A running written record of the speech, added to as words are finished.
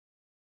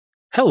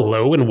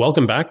Hello and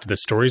welcome back to The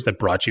Stories That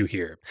Brought You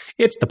Here.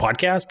 It's the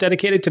podcast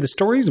dedicated to the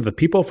stories of the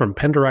people from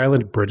Pender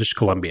Island, British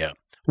Columbia.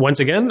 Once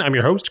again, I'm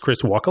your host,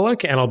 Chris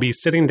Wakaluk, and I'll be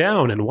sitting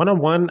down in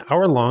one-on-one,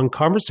 hour-long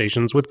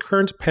conversations with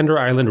current Pender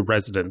Island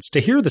residents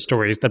to hear the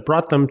stories that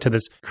brought them to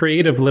this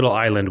creative little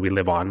island we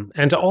live on,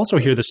 and to also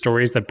hear the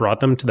stories that brought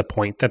them to the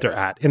point that they're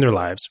at in their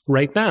lives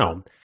right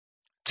now.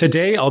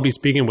 Today, I'll be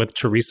speaking with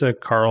Theresa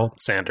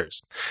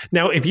Carle-Sanders.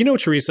 Now, if you know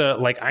Theresa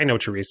like I know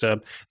Theresa,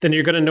 then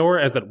you're going to know her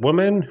as that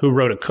woman who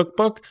wrote a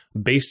cookbook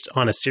based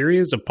on a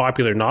series of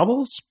popular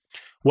novels.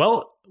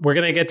 Well, we're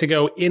going to get to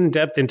go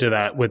in-depth into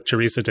that with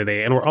Theresa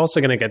today, and we're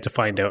also going to get to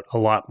find out a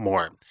lot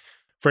more.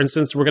 For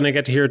instance, we're going to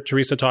get to hear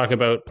Theresa talk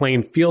about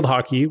playing field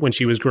hockey when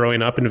she was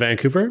growing up in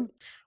Vancouver.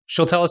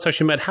 She'll tell us how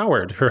she met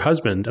Howard, her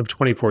husband of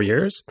 24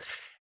 years.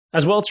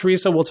 As well,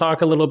 Theresa will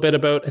talk a little bit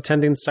about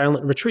attending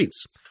silent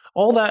retreats.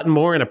 All that and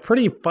more in a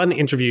pretty fun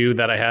interview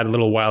that I had a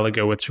little while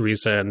ago with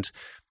Theresa. And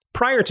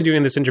prior to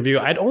doing this interview,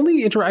 I'd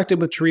only interacted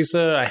with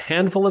Theresa a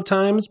handful of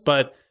times,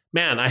 but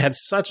man, I had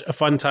such a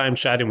fun time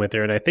chatting with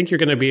her. And I think you're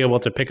going to be able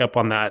to pick up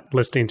on that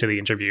listening to the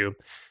interview.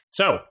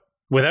 So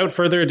without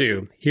further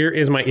ado, here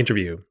is my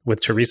interview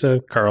with Theresa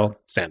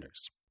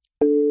Carle-Sanders.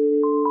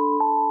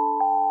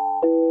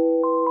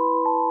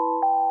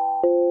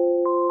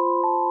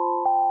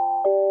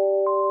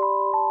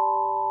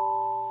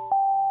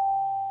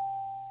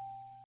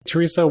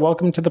 Theresa,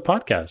 welcome to the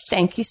podcast.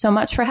 Thank you so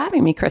much for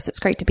having me, Chris. It's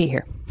great to be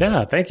here.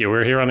 Yeah, thank you.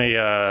 We're here on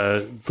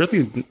a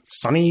really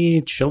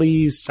sunny,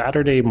 chilly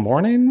Saturday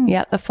morning.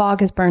 Yeah, the fog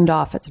has burned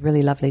off. It's a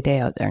really lovely day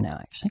out there now,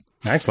 actually.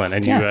 Excellent.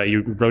 And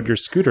you rode your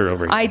scooter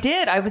over here. I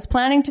did. I was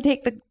planning to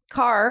take the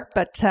car,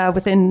 but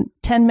within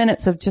 10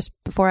 minutes of just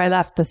before I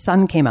left, the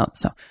sun came out.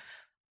 So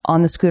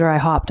on the scooter, I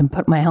hopped and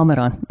put my helmet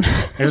on.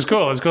 It was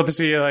cool. It was cool to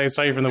see you. I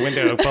saw you from the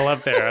window pull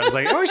up there. I was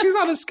like, oh, she's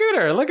on a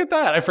scooter. Look at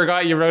that. I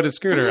forgot you rode a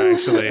scooter,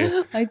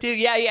 actually. I do.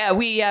 Yeah.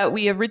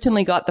 We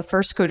originally got the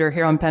first scooter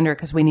here on Pender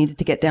because we needed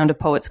to get down to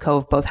Poets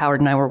Cove. Both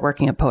Howard and I were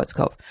working at Poets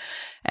Cove.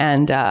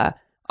 And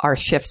our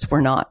shifts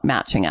were not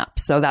matching up.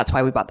 So that's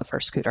why we bought the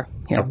first scooter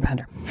here on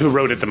Pender. Who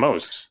rode it the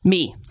most?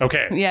 Me.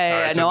 Okay.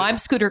 Yeah. Right, no, I'm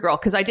scooter girl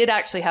because I did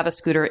actually have a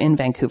scooter in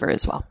Vancouver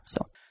as well.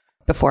 So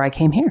before I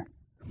came here.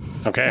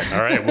 Okay.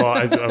 All right.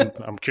 Well,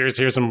 I'm curious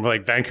to hear some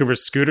Vancouver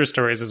scooter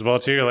stories as well,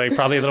 too.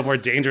 Probably a little more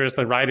dangerous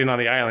than riding on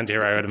the island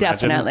here, I would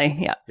imagine. Definitely.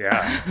 Yeah.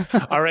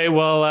 Yeah. All right.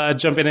 Well,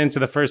 jumping into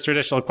the first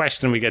traditional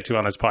question we get to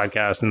on this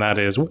podcast, and that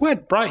is,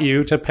 what brought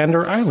you to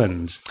Pender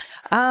Island?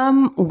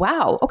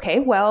 Wow. Okay.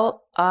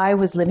 Well, I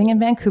was living in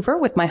Vancouver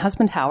with my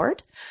husband,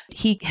 Howard.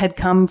 He had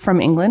come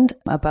from England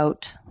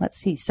about,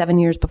 7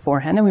 years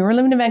beforehand, and we were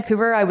living in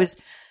Vancouver. I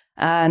was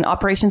an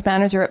operations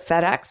manager at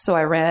FedEx. So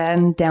I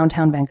ran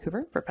downtown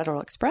Vancouver for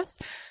Federal Express.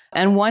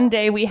 And one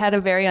day we had a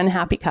very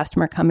unhappy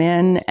customer come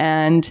in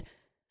and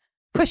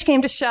push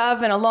came to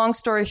shove. And a long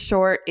story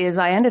short is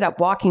I ended up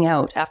walking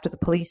out after the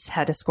police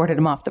had escorted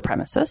him off the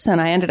premises.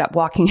 And I ended up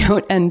walking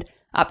out and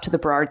up to the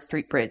Burrard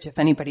Street Bridge, if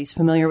anybody's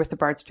familiar with the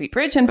Burrard Street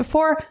Bridge. And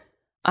before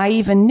I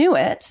even knew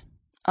it,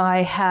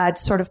 I had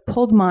sort of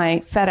pulled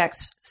my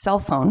FedEx cell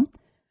phone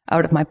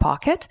out of my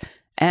pocket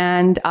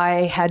and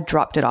I had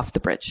dropped it off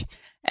the bridge.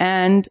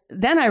 And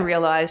then I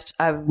realized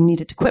I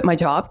needed to quit my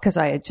job because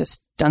I had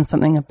just done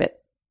something a bit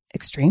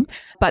extreme,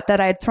 but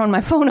that I had thrown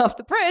my phone off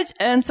the bridge.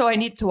 And so I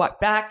needed to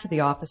walk back to the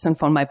office and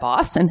phone my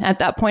boss. And at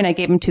that point, I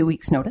gave him 2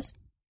 weeks notice.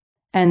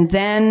 And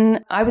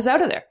then I was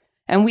out of there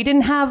and we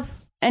didn't have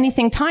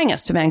anything tying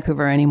us to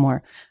Vancouver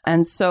anymore.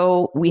 And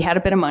so we had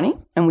a bit of money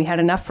and we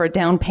had enough for a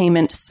down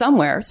payment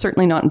somewhere,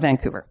 certainly not in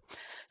Vancouver.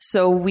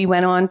 So we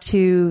went on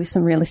to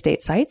some real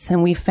estate sites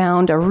and we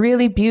found a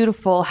really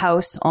beautiful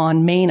house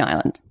on Main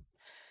Island.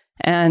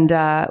 And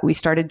we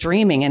started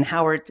dreaming, and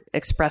Howard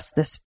expressed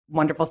this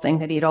wonderful thing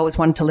that he'd always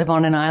wanted to live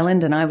on an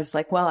island. And I was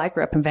like, well, I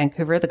grew up in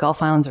Vancouver. The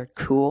Gulf Islands are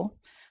cool.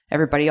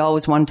 Everybody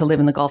always wanted to live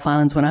in the Gulf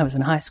Islands when I was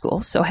in high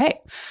school. So, hey,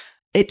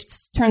 it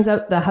turns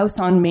out the house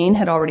on Main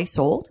had already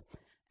sold.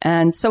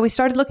 And so we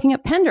started looking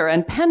at Pender,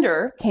 and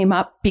Pender came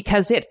up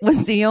because it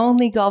was the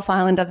only Gulf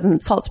Island other than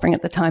Salt Spring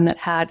at the time that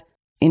had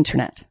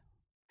internet.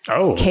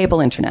 Oh.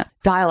 Cable internet.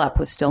 Dial-up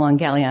was still on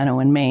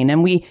Galliano and Maine.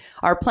 And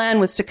our plan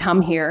was to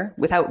come here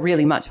without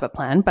really much of a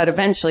plan. But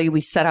eventually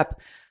we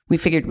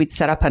figured we'd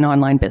set up an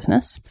online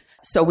business.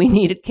 So we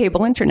needed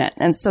cable internet.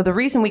 And so the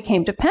reason we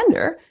came to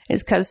Pender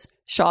is because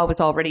Shaw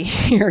was already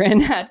here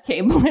and had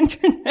cable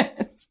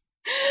internet.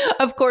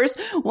 Of course,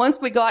 once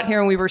we got here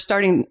and we were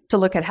starting to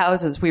look at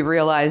houses, we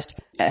realized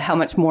how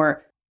much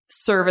more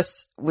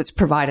service was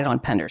provided on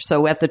Pender.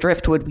 So at the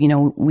Driftwood,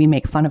 we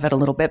make fun of it a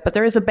little bit, but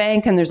there is a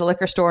bank and there's a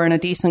liquor store and a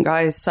decent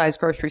sized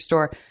grocery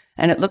store.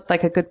 And it looked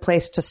like a good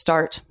place to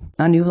start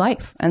a new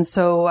life. And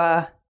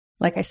so,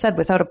 like I said,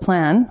 without a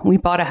plan, we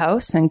bought a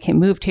house and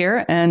moved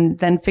here and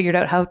then figured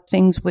out how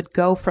things would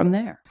go from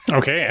there.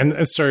 Okay.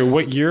 And sorry,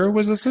 what year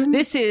was this in?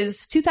 This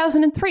is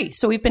 2003.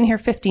 So we've been here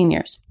 15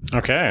 years.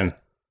 Okay.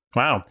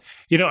 Wow.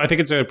 I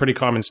think it's a pretty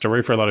common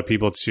story for a lot of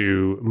people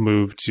to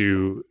move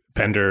to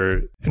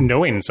Pender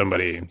knowing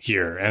somebody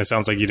here, and it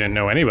sounds like you didn't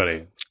know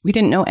anybody. We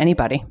didn't know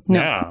anybody. No.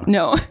 Yeah.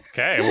 No.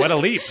 Okay, what a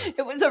leap.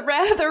 It was a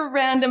rather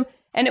random,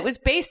 and it was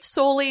based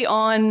solely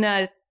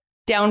on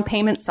down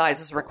payment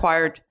sizes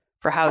required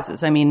for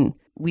houses. I mean,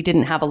 we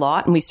didn't have a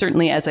lot, and we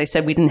certainly, as I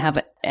said, we didn't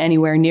have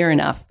anywhere near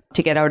enough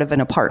to get out of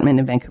an apartment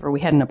in Vancouver. We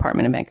had an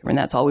apartment in Vancouver, and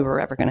that's all we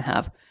were ever going to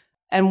have.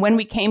 And when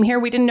we came here,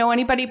 we didn't know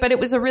anybody, but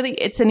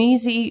it's an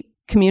easy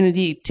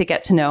community to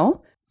get to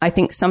know. I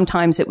think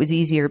sometimes it was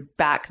easier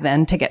back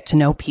then to get to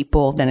know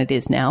people than it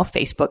is now.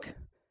 Facebook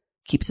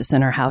keeps us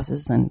in our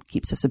houses and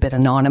keeps us a bit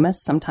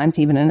anonymous, sometimes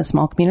even in a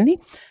small community.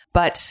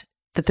 But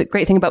the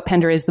great thing about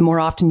Pender is the more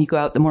often you go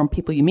out, the more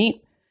people you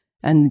meet,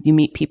 and you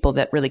meet people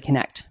that really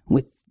connect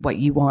with what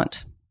you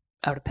want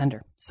out of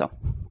Pender. So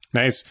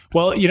nice.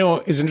 Well,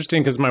 it's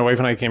interesting because my wife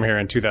and I came here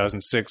in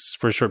 2006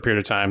 for a short period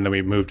of time. Then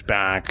we moved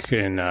back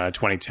in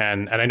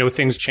 2010. And I know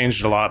things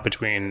changed a lot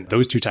between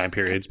those two time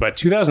periods. But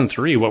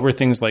 2003, what were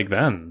things like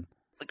then?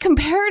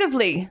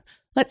 Comparatively,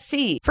 let's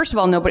see. First of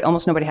all,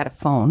 almost nobody had a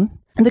phone.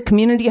 The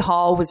community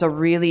hall was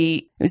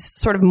it was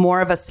sort of more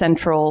of a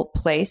central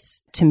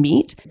place to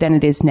meet than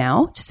it is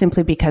now,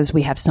 simply because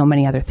we have so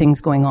many other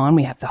things going on.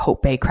 We have the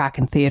Hope Bay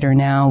Kraken Theatre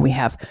now. We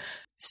have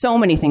so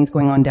many things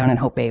going on down in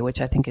Hope Bay, which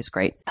I think is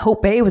great.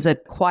 Hope Bay was a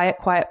quiet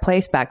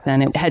place back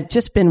then. It had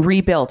just been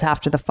rebuilt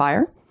after the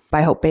fire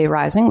by Hope Bay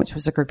Rising, which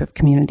was a group of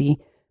community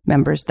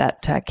members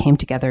that came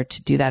together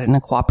to do that in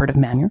a cooperative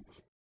manner.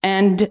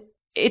 And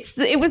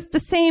it was the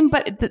same,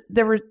 but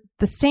there were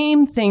the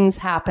same things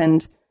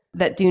happened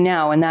that do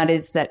now. And that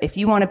is that if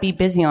you want to be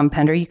busy on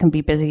Pender, you can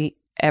be busy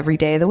every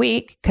day of the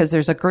week because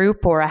there's a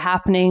group or a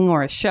happening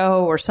or a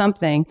show or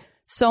something.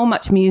 So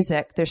much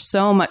music. There's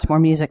so much more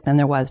music than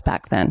there was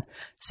back then.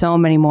 So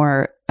many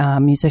more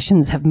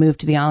musicians have moved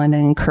to the island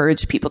and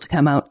encouraged people to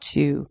come out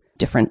to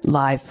different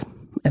live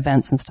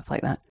events and stuff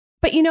like that.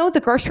 But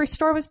the grocery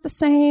store was the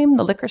same.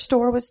 The liquor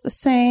store was the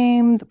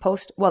same. The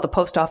post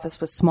office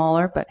was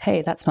smaller, but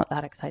hey, that's not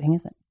that exciting,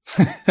 is it?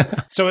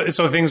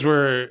 So things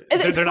were,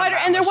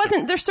 and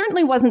there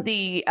certainly wasn't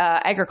the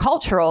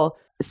agricultural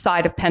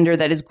side of Pender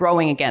that is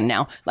growing again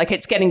now. Like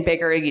it's getting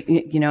bigger.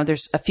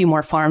 There's a few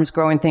more farms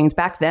growing things.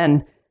 Back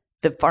then,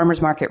 the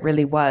farmers market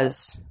really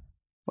was,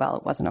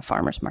 it wasn't a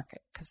farmers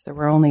market because there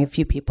were only a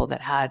few people that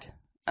had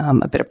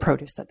a bit of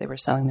produce that they were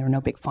selling. There were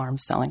no big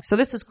farms selling. So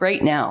this is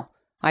great now,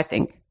 I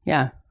think.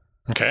 Yeah.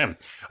 Okay. All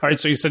right.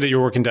 So you said that you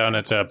were working down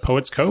at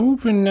Poets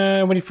Cove when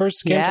you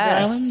first came to the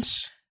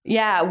island?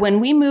 Yeah. When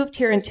we moved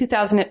here in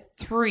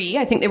 2003,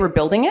 I think they were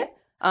building it.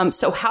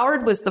 So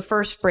Howard was the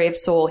first brave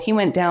soul. He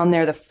went down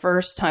there the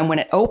first time when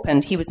it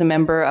opened. He was a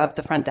member of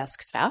the front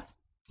desk staff.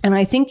 And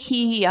I think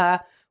he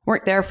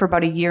worked there for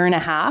about a year and a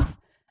half.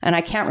 And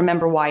I can't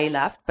remember why he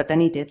left, but then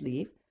he did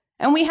leave.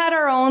 And we had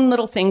our own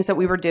little things that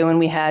we were doing.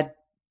 We had,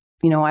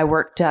 I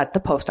worked at the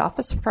post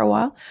office for a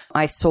while.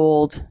 I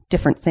sold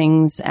different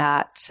things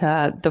at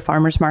the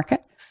farmer's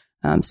market.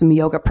 Some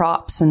yoga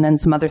props and then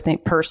some other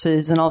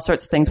purses and all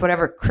sorts of things,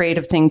 whatever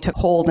creative thing to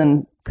hold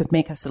and could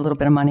make us a little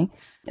bit of money.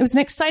 It was an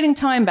exciting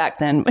time back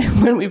then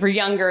when we were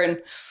younger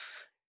and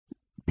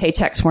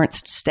paychecks weren't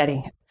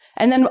steady.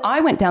 And then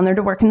I went down there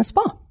to work in the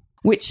spa,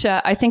 which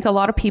I think a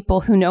lot of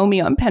people who know me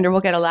on Pender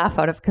will get a laugh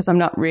out of because I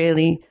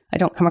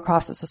don't come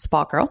across as a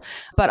spa girl.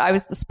 But I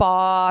was the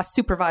spa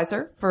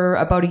supervisor for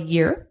about a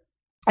year.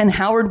 And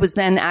Howard was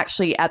then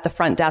actually at the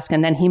front desk,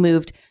 and then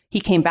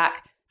he came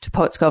back to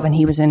Poets Cove and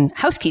he was in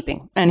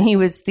housekeeping and he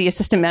was the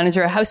assistant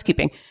manager of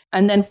housekeeping.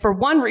 And then for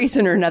one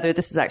reason or another,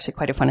 this is actually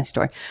quite a funny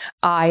story,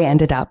 I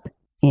ended up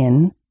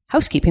in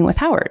housekeeping with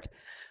Howard.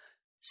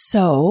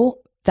 So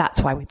that's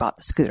why we bought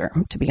the scooter,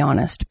 to be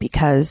honest,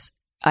 because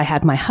I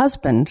had my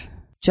husband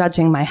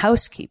judging my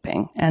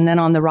housekeeping. And then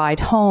on the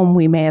ride home,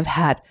 we may have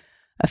had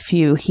a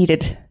few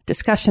heated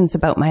discussions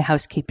about my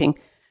housekeeping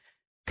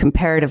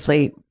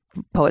comparatively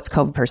Poets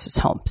Cove versus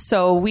home.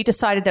 So we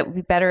decided that it would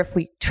be better if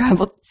we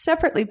traveled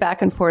separately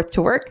back and forth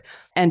to work.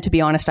 And to be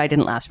honest, I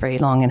didn't last very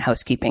long in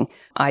housekeeping.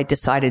 I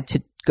decided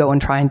to go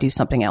and try and do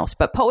something else.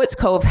 But Poets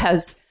Cove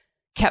has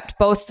kept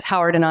both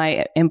Howard and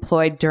I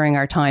employed during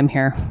our time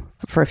here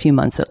for a few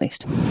months at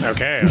least.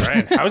 Okay, all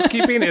right.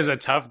 Housekeeping is a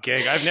tough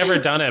gig. I've never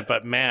done it,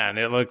 but man,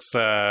 it looks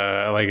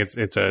like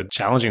it's a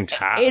challenging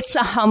task. It's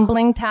a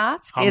humbling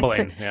task.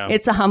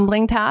 It's a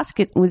humbling task.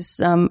 It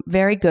was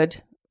very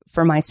good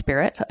for my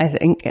spirit. I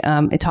think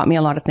it taught me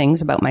a lot of things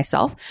about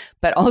myself,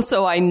 but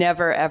also I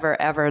never, ever,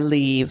 ever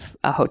leave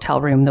a hotel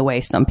room the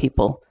way some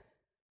people,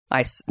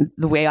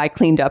 the way I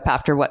cleaned up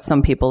after what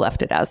some people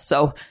left it as.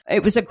 So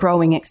it was a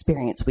growing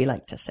experience, we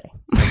like to say.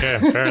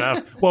 Okay, fair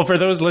enough. Well, for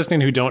those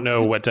listening who don't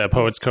know what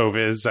Poets Cove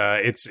is,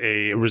 it's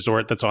a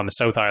resort that's on the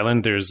South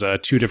Island. There's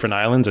two different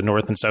islands, a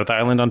North and South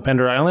Island on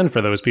Pender Island. For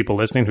those people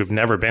listening who've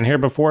never been here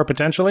before,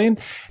 potentially,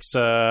 it's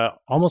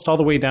almost all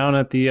the way down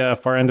at the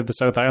far end of the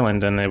South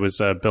Island, and it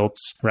was built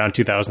around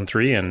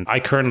 2003. And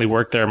I currently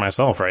work there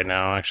myself right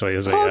now, actually,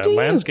 as a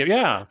landscape.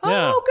 Yeah.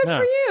 Oh, good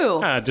for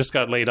you. Just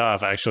got laid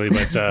off, actually,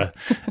 but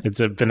It's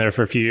been there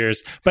for a few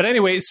years. But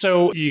anyway,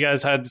 so you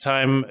guys had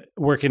time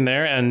working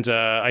there. And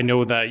I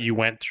know that you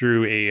went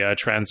through a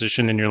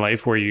transition in your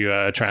life where you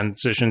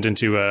transitioned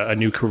into a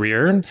new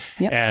career.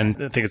 Yep. And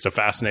I think it's a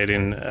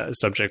fascinating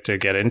subject to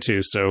get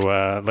into.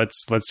 So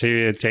let's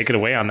hear you take it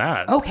away on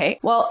that. Okay.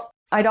 Well,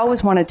 I'd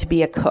always wanted to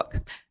be a cook.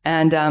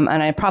 And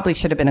I probably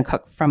should have been a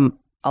cook from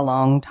a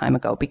long time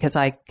ago because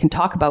I can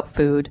talk about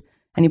food.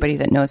 Anybody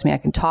that knows me, I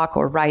can talk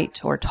or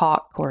write or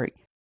talk, or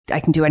I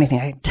can do anything.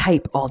 I can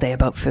type all day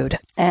about food.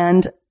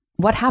 And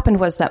what happened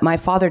was that my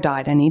father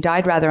died, and he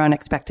died rather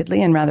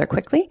unexpectedly and rather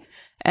quickly.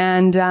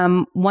 And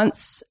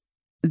once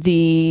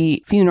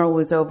the funeral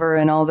was over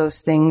and all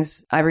those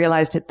things, I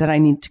realized that I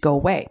needed to go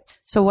away.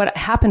 So what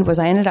happened was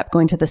I ended up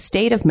going to the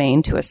state of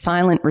Maine to a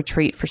silent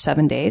retreat for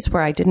 7 days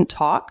where I didn't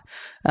talk.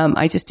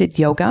 I just did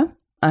yoga,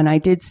 and I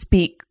did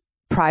speak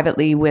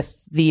privately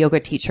with the yoga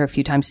teacher a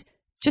few times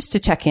just to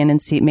check in and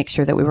make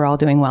sure that we were all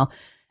doing well.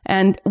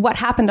 And what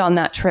happened on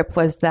that trip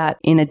was that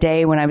in a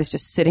day when I was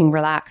just sitting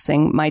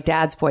relaxing, my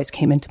dad's voice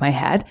came into my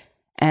head,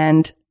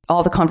 and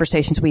all the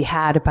conversations we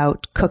had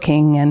about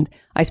cooking. And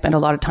I spent a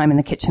lot of time in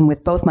the kitchen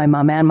with both my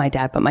mom and my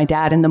dad. But my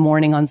dad, in the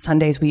morning on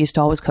Sundays, we used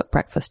to always cook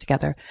breakfast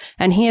together.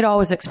 And he had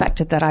always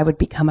expected that I would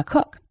become a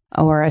cook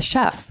or a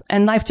chef.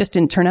 And life just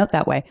didn't turn out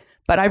that way.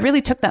 But I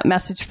really took that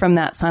message from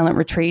that silent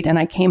retreat, and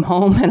I came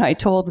home and I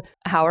told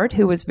Howard,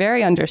 who was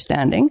very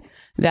understanding,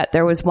 that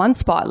there was one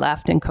spot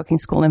left in cooking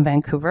school in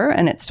Vancouver,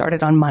 and it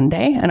started on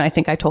Monday. And I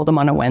think I told him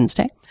on a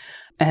Wednesday.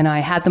 And I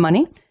had the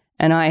money,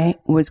 and I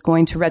was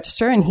going to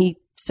register, and he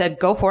said,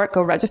 go for it,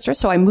 go register.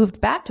 So I moved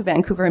back to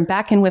Vancouver and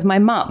back in with my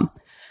mom.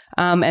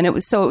 And it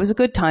was a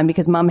good time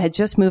because mom had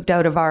just moved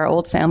out of our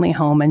old family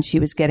home, and she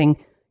was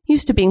getting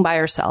used to being by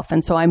herself.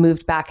 And so I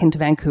moved back into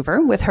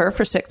Vancouver with her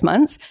for 6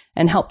 months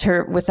and helped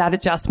her with that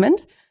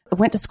adjustment. I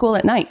went to school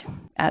at night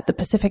at the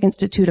Pacific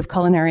Institute of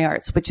Culinary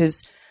Arts, which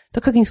is the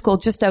cooking school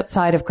just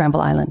outside of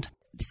Granville Island.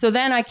 So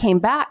then I came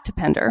back to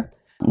Pender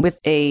with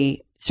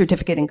a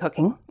certificate in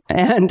cooking,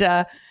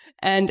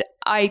 and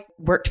I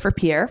worked for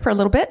Pierre for a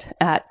little bit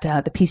at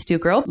the Pea Stew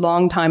Grill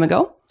long time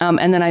ago.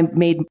 And then I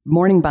made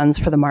morning buns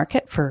for the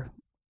market for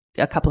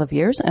a couple of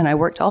years. And I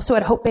worked also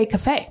at Hope Bay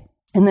Cafe.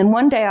 And then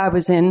one day I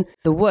was in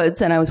the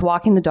woods and I was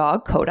walking the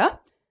dog, Coda.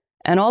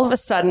 And all of a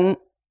sudden,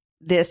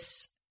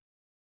 this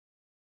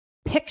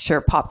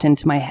picture popped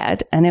into my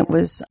head. And it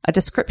was a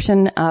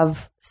description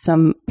of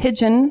some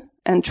pigeon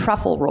and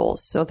truffle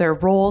rolls. So they're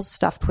rolls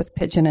stuffed with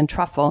pigeon and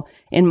truffle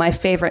in my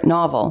favorite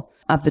novel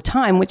of the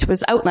time, which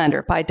was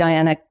Outlander by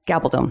Diana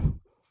Gabaldon.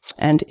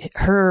 And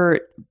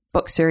her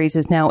book series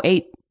is now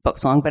 8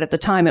 books long, but at the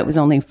time it was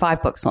only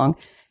 5 books long.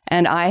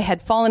 And I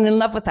had fallen in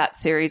love with that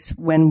series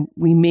when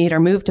we made our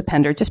move to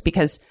Pender, just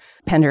because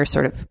Pender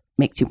sort of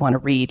makes you want to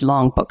read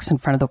long books in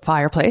front of the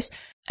fireplace.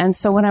 And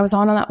so when I was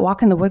on that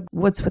walk in the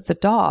woods with the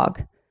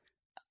dog,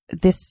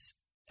 this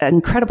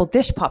incredible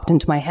dish popped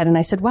into my head. And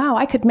I said, wow,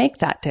 I could make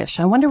that dish.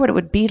 I wonder what it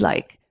would be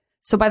like.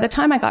 So by the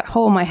time I got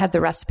home, I had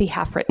the recipe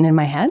half written in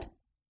my head.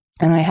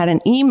 And I had an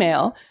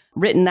email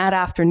written that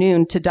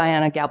afternoon to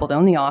Diana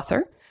Gabaldon, the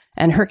author,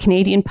 and her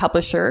Canadian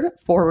publisher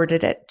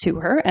forwarded it to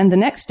her. And the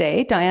next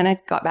day, Diana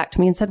got back to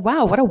me and said,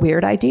 wow, what a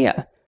weird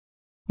idea,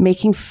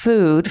 making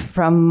food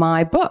from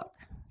my book.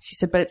 She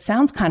said, but it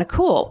sounds kind of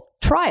cool.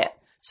 Try it.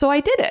 So I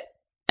did it.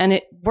 And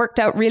it worked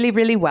out really,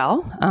 really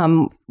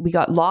well. We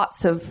got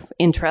lots of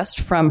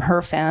interest from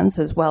her fans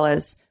as well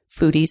as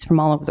foodies from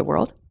all over the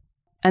world.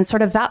 And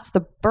sort of that's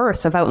the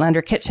birth of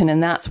Outlander Kitchen.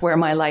 And that's where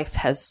my life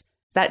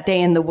that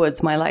day in the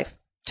woods, my life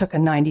took a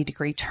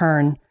 90-degree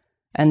turn.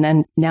 And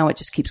then now it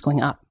just keeps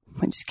going up.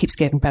 It just keeps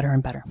getting better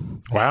and better.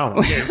 Wow.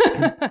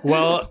 Okay.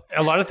 Well,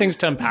 a lot of things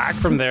to unpack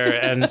from there.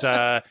 And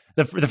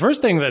the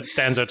first thing that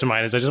stands out to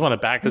mind is I just want to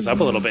back this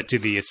up a little bit to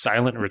the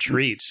silent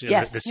retreat in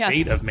the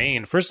state of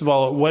Maine. First of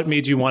all, what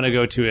made you want to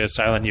go to a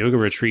silent yoga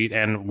retreat,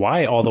 and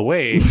why all the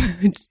way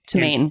to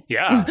Maine?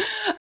 Yeah.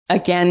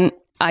 Again,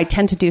 I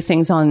tend to do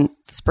things on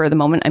the spur of the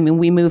moment. I mean,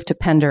 we moved to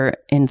Pender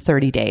in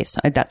 30 days.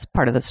 That's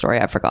part of the story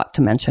I forgot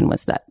to mention,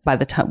 was that by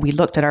the time we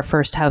looked at our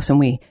first house and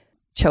we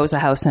chose a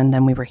house, and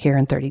then we were here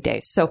in 30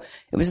 days. So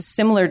it was a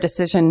similar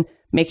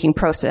decision-making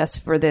process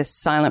for this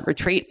silent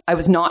retreat. I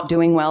was not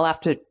doing well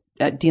after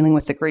dealing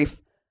with the grief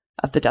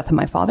of the death of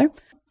my father.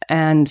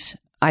 And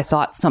I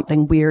thought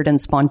something weird and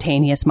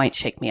spontaneous might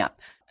shake me up.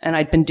 And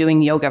I'd been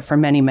doing yoga for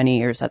many, many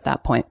years at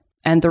that point.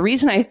 And the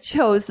reason I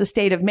chose the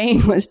state of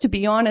Maine was, to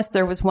be honest,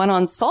 there was one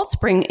on Salt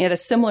Spring at a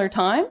similar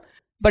time,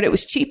 but it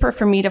was cheaper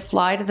for me to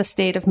fly to the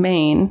state of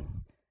Maine,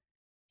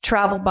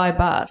 travel by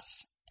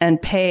bus,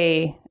 and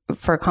pay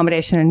for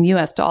accommodation in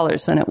US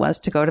dollars than it was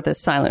to go to this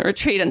silent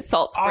retreat in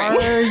Salt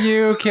Spring. Are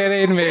you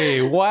kidding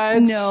me?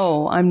 What?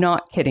 No, I'm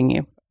not kidding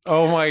you.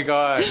 Oh my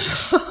God.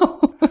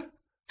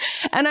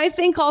 And I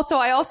think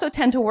I also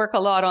tend to work a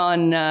lot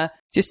on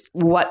just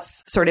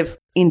what's sort of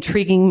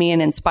intriguing me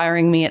and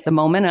inspiring me at the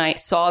moment. And I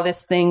saw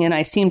this thing and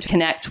I seemed to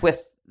connect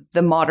with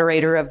the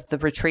moderator of the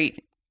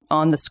retreat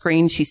on the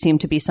screen. She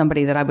seemed to be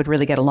somebody that I would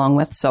really get along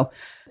with. So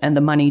And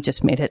the money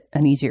just made it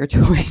an easier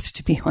choice,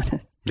 to be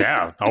honest.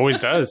 Yeah, always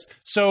does.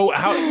 So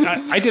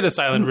I did a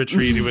silent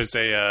retreat. It was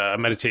a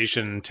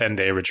meditation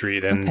 10-day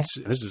retreat. And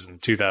this is in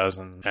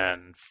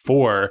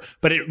 2004.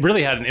 But it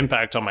really had an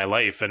impact on my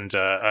life. And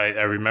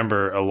I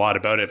remember a lot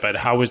about it. But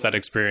how was that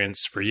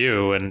experience for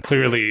you? And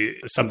clearly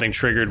something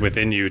triggered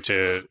within you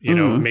to,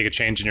 make a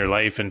change in your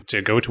life and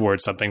to go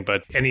towards something.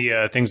 But any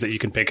things that you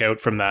can pick out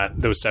from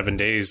those 7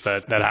 days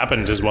that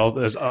happened, as well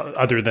as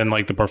other than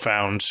like the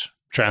profound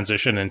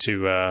transition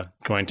into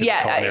going to the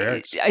culinary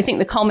arts? I think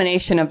the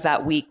culmination of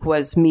that week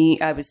was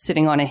I was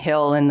sitting on a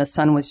hill and the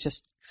sun was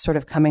just sort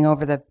of coming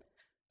over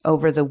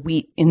the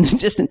wheat in the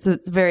distance.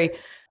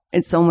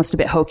 It's almost a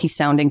bit hokey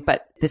sounding,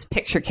 but this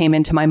picture came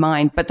into my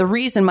mind. But the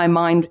reason my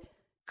mind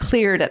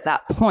cleared at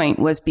that point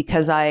was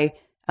because I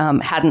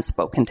hadn't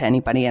spoken to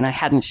anybody and I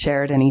hadn't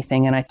shared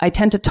anything. And I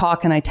tend to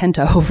talk and I tend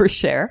to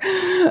overshare.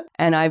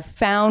 And I've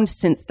found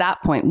since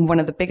that point, one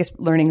of the biggest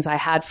learnings I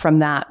had from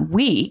that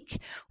week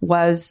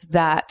was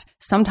that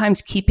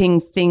sometimes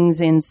keeping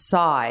things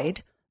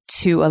inside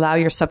to allow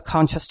your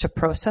subconscious to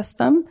process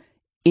them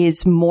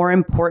is more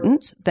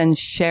important than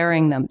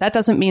sharing them. That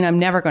doesn't mean I'm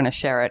never going to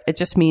share it. It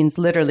just means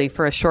literally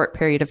for a short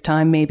period of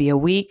time, maybe a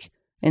week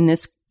in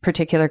this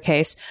particular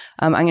case,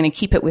 I'm going to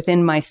keep it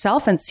within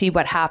myself and see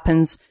what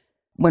happens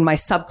when my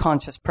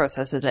subconscious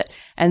processes it.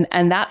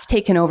 And that's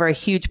taken over a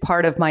huge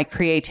part of my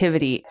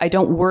creativity. I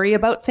don't worry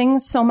about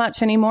things so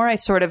much anymore. I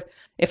sort of,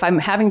 if I'm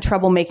having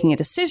trouble making a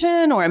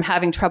decision or I'm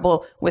having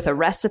trouble with a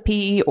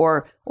recipe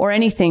or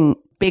anything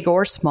big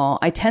or small,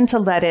 I tend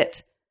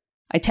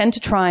to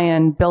try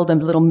and build a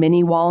little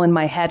mini wall in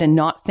my head and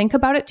not think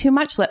about it too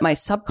much, let my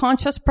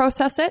subconscious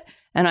process it.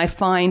 And I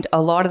find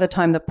a lot of the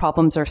time the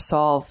problems are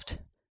solved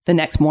the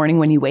next morning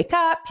when you wake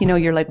up.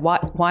 You're like,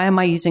 why am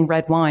I using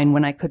red wine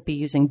when I could be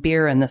using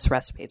beer in this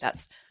recipe?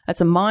 That's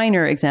a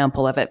minor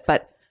example of it.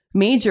 But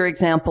major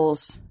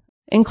examples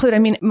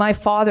include, my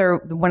father,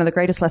 one of the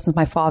greatest lessons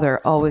my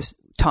father always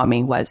taught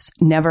me was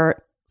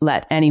never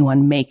let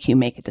anyone make you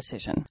make a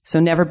decision. So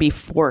never be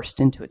forced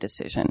into a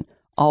decision.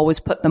 Always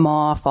put them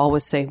off.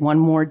 Always say one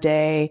more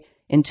day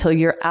until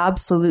you're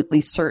absolutely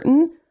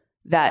certain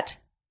that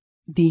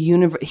the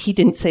universe, he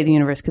didn't say the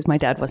universe because my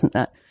dad wasn't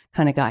that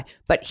kind of guy,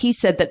 but he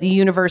said that the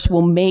universe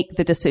will make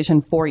the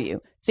decision for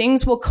you.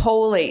 Things will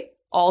collate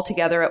all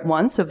together at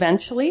once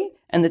eventually,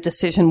 and the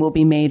decision will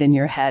be made in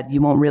your head.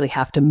 You won't really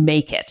have to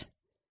make it.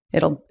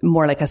 It'll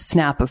more like a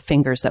snap of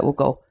fingers that will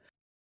go.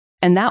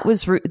 And that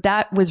was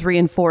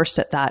reinforced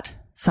at that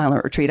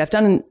silent retreat. I've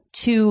done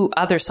 2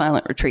 other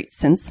silent retreats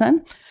since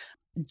then,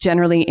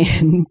 generally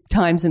in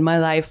times in my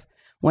life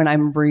when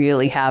I'm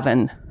really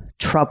having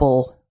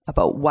trouble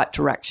about what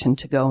direction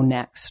to go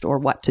next or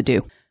what to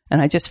do.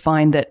 And I just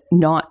find that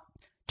not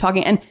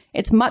talking, and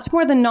it's much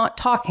more than not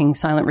talking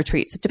silent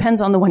retreats. It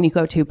depends on the one you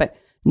go to, but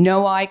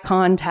no eye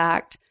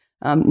contact,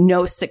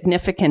 no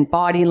significant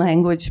body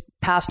language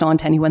passed on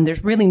to anyone.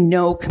 There's really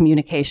no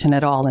communication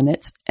at all. And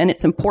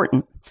it's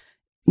important.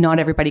 Not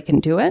everybody can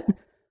do it.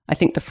 I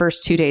think the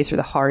first 2 days are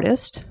the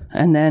hardest,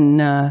 and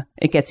then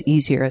it gets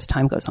easier as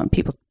time goes on.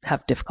 People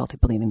have difficulty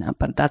believing that,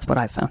 but that's what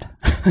I found.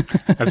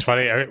 That's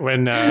funny.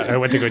 When I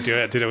went to go do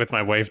it, I did it with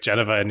my wife,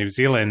 Geneva, in New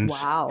Zealand.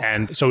 Wow.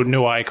 And so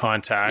no eye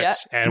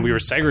contact, and we were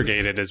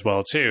segregated as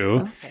well,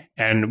 too. Okay.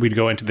 And we'd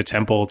go into the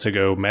temple to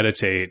go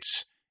meditate.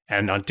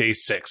 And on day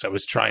 6, I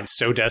was trying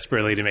so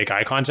desperately to make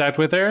eye contact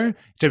with her,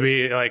 to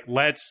be like,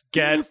 let's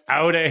get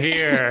out of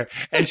here.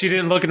 And she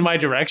didn't look in my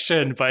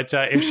direction. But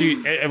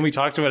and we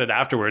talked about it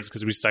afterwards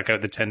because we stuck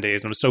out the 10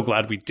 days. And I'm so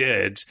glad we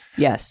did.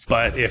 Yes.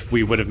 But if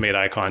we would have made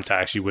eye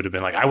contact, she would have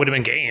been like, I would have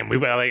been game.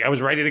 I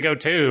was ready to go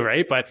too,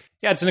 right? But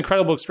yeah, it's an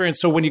incredible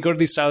experience. So when you go to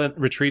these silent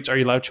retreats, are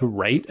you allowed to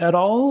write at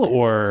all,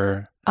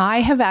 or?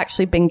 I have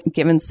actually been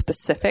given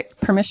specific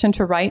permission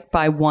to write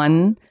by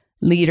one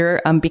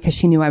leader because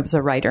she knew I was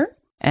a writer.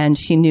 And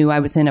she knew I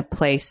was in a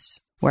place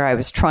where I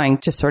was trying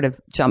to sort of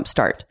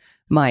jumpstart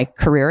my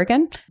career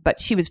again. But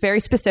she was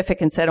very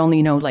specific and said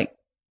only,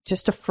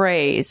 just a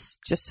phrase,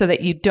 just so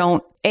that you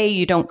don't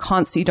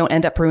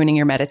end up ruining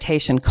your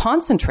meditation,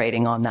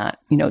 concentrating on that,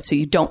 so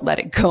you don't let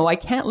it go. I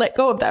can't let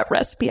go of that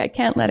recipe. I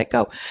can't let it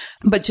go.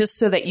 But just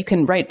so that you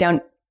can write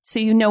down, so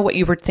you know what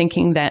you were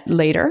thinking that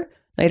later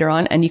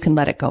on, and you can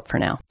let it go for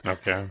now.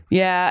 Okay.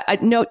 Yeah.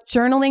 No,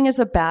 journaling is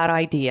a bad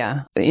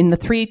idea. In the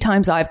 3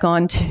 times I've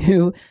gone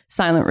to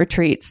silent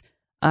retreats,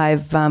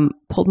 I've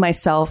pulled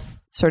myself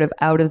sort of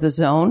out of the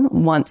zone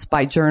once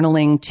by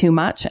journaling too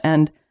much.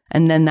 And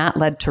then that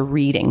led to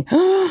reading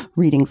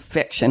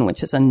fiction,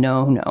 which is a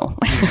no-no.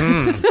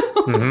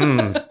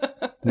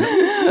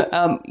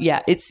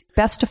 Yeah, it's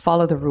best to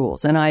follow the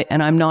rules. And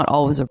I'm not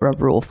always a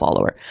rule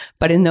follower,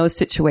 but in those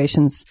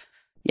situations,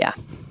 yeah.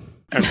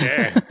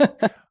 Okay.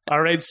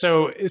 All right.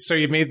 So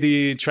you made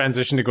the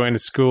transition to going to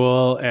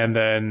school and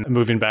then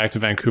moving back to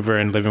Vancouver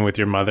and living with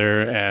your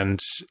mother. And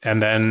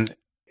then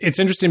It's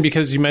interesting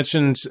because you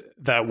mentioned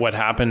that what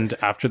happened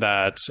after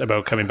that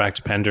about coming back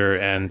to Pender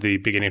and the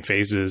beginning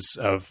phases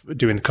of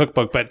doing the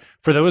cookbook. But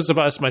for those of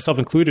us, myself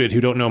included,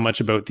 who don't know much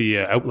about the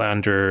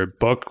Outlander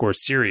book or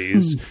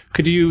series,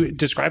 could you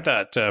describe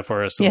that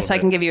for us? Yes, I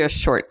can give you a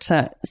short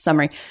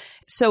summary.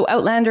 So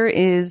Outlander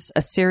is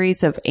a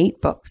series of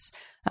 8 books.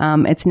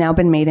 It's now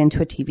been made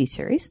into a TV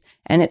series,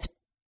 and it's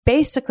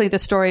basically the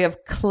story of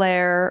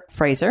Claire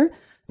Fraser,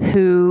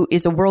 who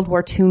is a World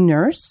War II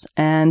nurse,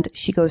 and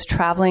she goes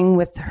traveling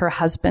with her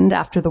husband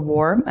after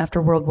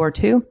World War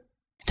II,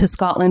 to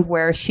Scotland,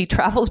 where she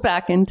travels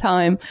back in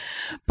time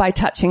by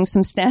touching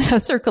a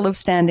circle of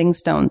standing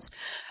stones.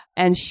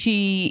 And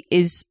she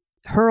is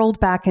hurled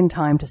back in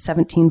time to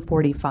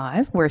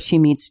 1745, where she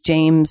meets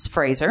James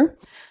Fraser,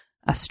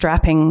 a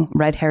strapping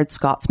red-haired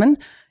Scotsman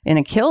in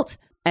a kilt.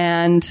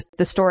 And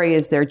the story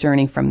is their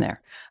journey from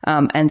there.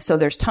 And so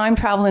there's time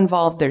travel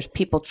involved. There's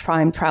people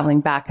time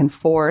traveling back and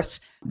forth.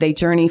 They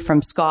journey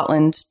from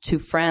Scotland to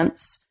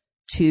France,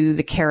 to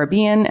the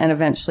Caribbean, and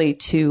eventually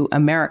to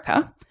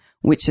America,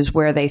 which is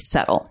where they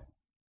settle.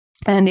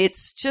 And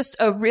it's just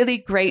a really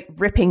great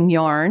ripping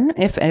yarn,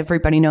 if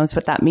everybody knows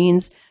what that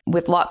means,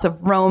 with lots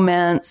of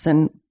romance,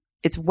 and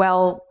it's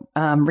well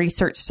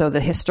researched. So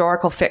the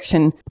historical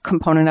fiction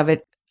component of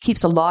it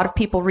keeps a lot of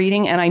people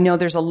reading. And I know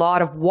there's a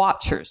lot of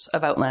watchers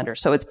of Outlander.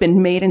 So it's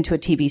been made into a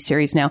TV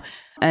series now.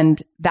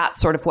 And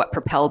that's sort of what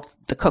propelled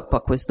the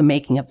cookbook, was the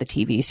making of the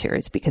TV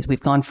series, because we've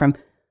gone from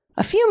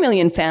a few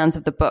million fans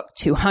of the book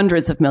to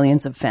hundreds of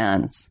millions of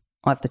fans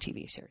of the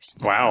TV series.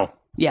 Wow.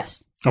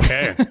 Yes.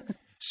 Okay.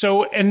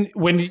 So, and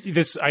when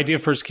this idea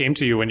first came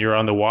to you when you were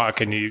on the walk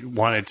and you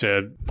wanted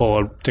to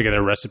pull together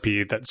a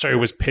recipe it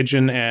was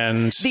pigeon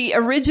and... The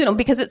original,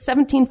 because it's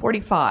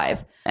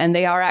 1745, and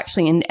they are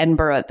actually in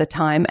Edinburgh at the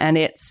time, and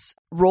it's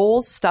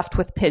rolls stuffed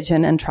with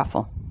pigeon and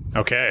truffle.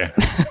 Okay.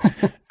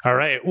 All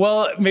right.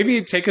 Well,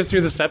 maybe take us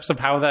through the steps of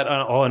how that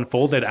all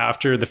unfolded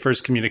after the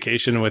first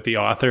communication with the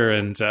author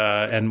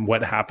and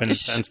what happened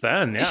since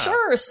then. Yeah.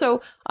 Sure.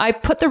 So I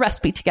put the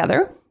recipe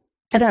together.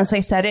 And as I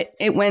said,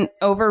 it went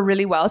over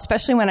really well,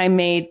 especially when I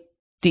made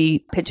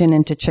the pigeon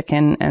into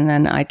chicken, and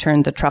then I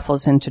turned the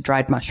truffles into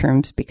dried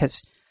mushrooms,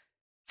 because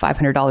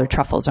 $500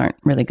 truffles aren't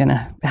really going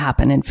to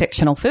happen in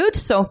fictional food.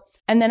 So,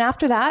 and then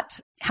after that,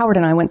 Howard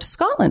and I went to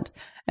Scotland,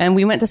 and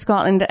we went to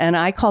Scotland, and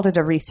I called it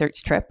a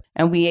research trip,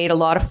 and we ate a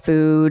lot of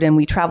food, and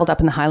we traveled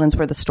up in the Highlands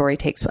where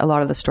a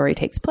lot of the story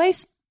takes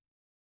place.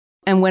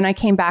 And when I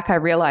came back, I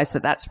realized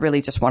that that's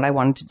really just what I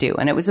wanted to do.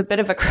 And it was a bit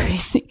of a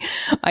crazy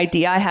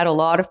idea. I had a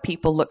lot of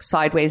people look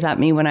sideways at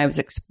me when I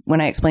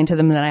explained to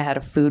them that I had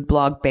a food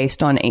blog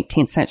based on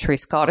 18th century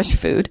Scottish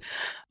food,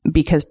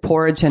 because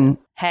porridge and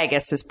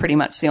haggis is pretty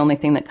much the only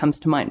thing that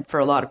comes to mind for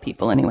a lot of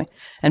people anyway,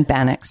 and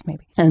bannocks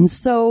maybe. And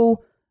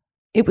so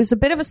it was a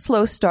bit of a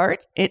slow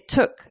start. It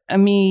took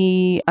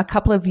me a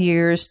couple of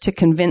years to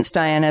convince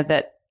Diana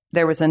that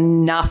there was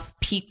enough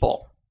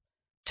people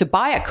to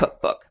buy a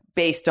cookbook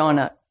based on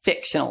a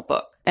fictional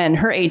book. And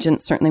her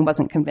agent certainly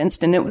wasn't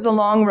convinced. And it was a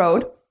long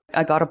road.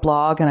 I got a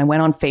blog and I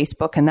went on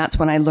Facebook, and that's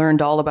when I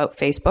learned all about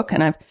Facebook.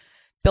 And I've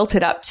built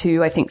it up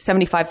to, I think,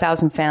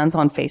 75,000 fans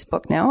on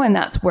Facebook now. And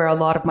that's where a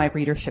lot of my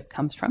readership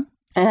comes from.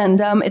 And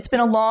it's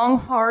been a long,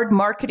 hard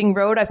marketing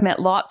road. I've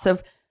met lots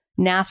of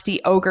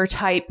nasty ogre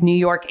type New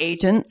York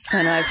agents,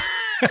 and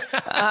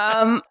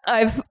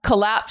I've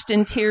collapsed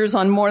in tears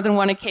on more than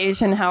one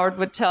occasion, Howard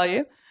would tell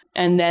you.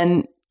 And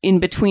then in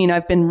between,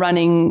 I've been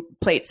running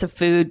plates of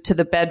food to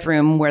the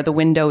bedroom where the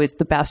window is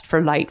the best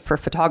for light for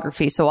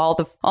photography. So all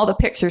the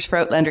pictures for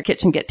Outlander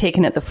Kitchen get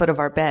taken at the foot of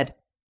our bed.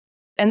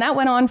 And that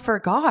went on for,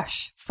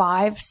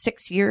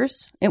 5-6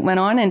 years. It went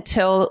on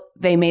until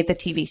they made the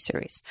TV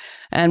series.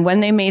 And when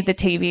they made the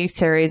TV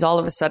series, all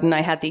of a sudden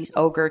I had these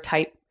ogre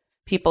type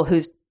people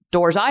whose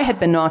doors I had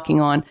been knocking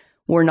on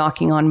were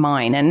knocking on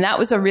mine. And that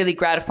was a really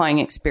gratifying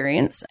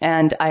experience.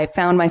 And I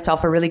found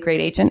myself a really great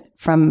agent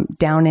from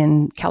down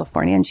in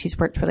California, and she's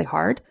worked really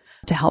hard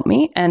to help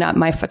me. And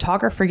my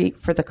photography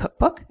for the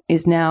cookbook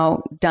is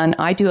now done.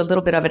 I do a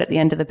little bit of it at the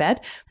end of the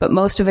bed, but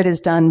most of it is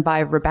done by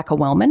Rebecca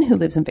Wellman, who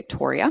lives in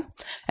Victoria.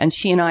 And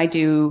she and I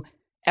do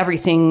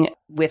everything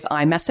with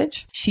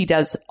iMessage. She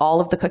does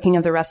all of the cooking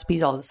of the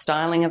recipes, all the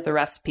styling of the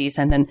recipes,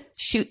 and then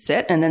shoots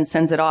it and then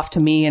sends it off to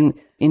me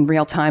in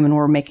real time. And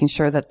we're making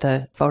sure that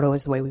the photo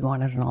is the way we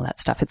want it and all that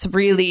stuff. It's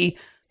really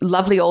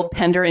lovely old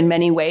Pender in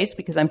many ways,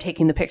 because I'm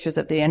taking the pictures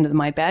at the end of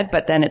my bed,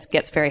 but then it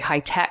gets very high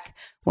tech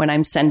when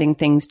I'm sending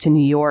things to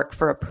New York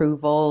for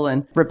approval,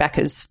 and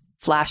Rebecca's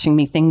flashing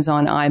me things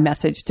on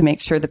iMessage to make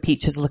sure the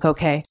peaches look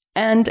okay.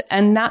 And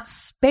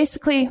that's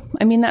basically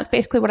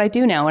what I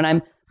do now. And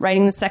I'm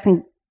writing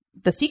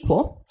the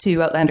sequel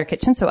to Outlander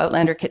Kitchen, so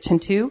Outlander Kitchen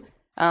 2.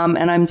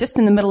 And I'm just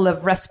in the middle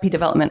of recipe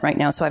development right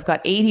now. So I've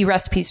got 80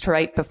 recipes to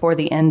write before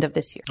the end of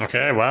this year.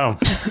 Okay, wow.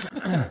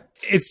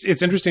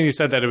 It's interesting you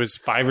said that it was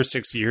 5 or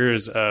 6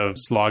 years of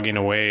slogging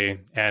away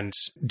and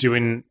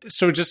doing...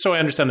 So just so I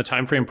understand the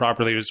time frame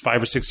properly, it was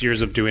 5 or 6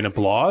 years of doing a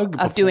blog?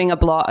 Doing a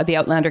blog, the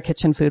Outlander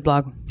Kitchen food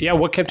blog. Yeah,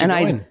 what kept you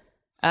going?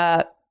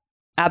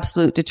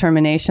 absolute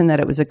determination that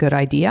it was a good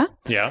idea.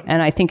 Yeah.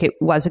 And I think it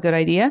was a good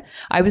idea.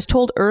 I was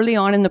told early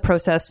on in the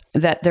process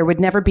that there would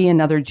never be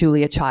another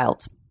Julia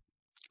Childs,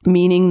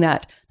 meaning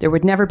that there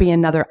would never be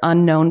another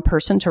unknown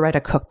person to write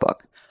a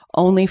cookbook.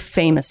 Only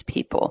famous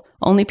people,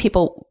 only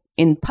people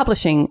in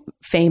publishing.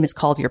 Fame is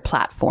called your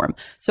platform.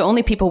 So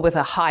only people with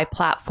a high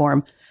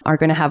platform are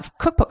going to have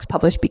cookbooks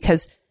published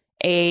because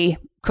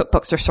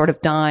cookbooks are sort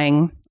of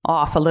dying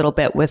off a little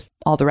bit with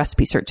all the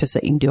recipe searches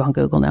that you can do on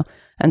Google now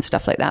and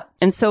stuff like that.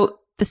 And so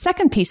the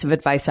second piece of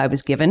advice I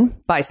was given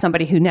by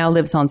somebody who now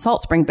lives on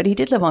Salt Spring, but he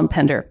did live on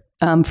Pender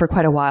for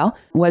quite a while,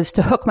 was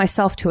to hook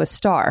myself to a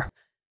star.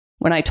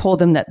 When I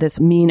told him that this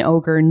mean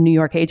ogre New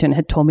York agent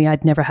had told me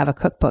I'd never have a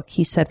cookbook,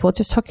 he said, well,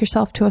 just hook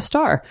yourself to a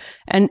star.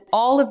 And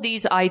all of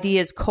these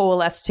ideas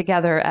coalesced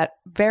together at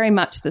very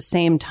much the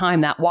same time.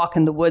 That walk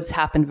in the woods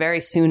happened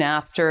very soon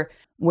after,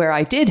 where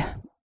I did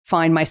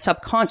find my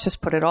subconscious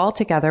put it all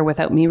together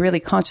without me really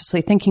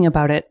consciously thinking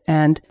about it.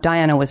 And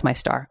Diana was my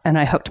star. And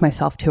I hooked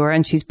myself to her.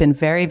 And she's been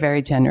very,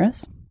 very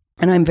generous.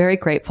 And I'm very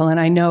grateful. And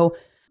I know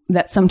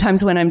that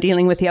sometimes when I'm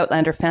dealing with the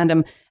Outlander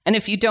fandom, and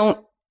if you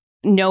don't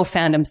know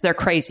fandoms, they're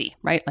crazy,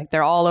 right? Like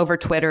they're all over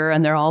Twitter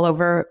and they're all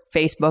over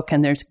Facebook,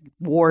 and there's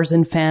wars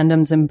in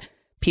fandoms and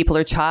people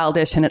are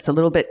childish, and it's a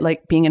little bit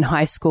like being in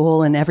high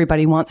school and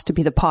everybody wants to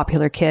be the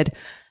popular kid.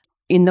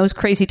 In those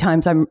crazy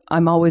times,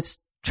 I'm always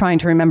trying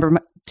to remember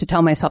to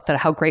tell myself that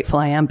how grateful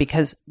I am,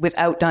 because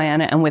without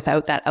Diana and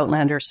without that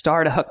Outlander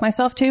star to hook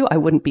myself to, I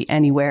wouldn't be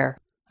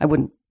anywhere. I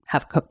wouldn't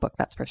have a cookbook,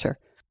 that's for sure.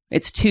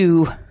 It's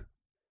too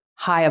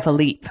high of a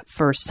leap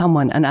for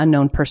someone, an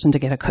unknown person, to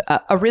get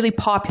a really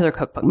popular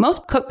cookbook.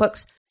 Most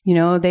cookbooks,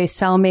 they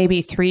sell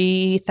maybe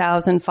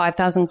 3,000,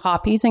 5,000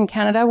 copies in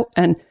Canada,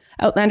 and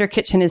Outlander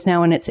Kitchen is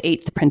now in its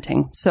 8th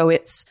printing. So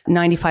it's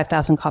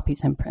 95,000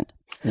 copies in print.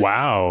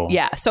 Wow.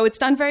 Yeah. So it's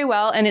done very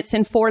well, and it's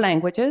in 4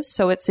 languages.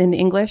 So it's in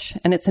English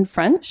and it's in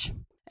French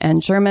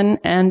and German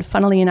and,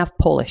 funnily enough,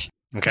 Polish.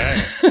 Okay.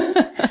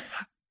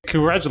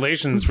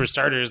 Congratulations for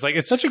starters. Like,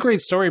 it's such a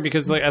great story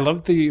because, like, I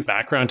love the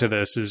background to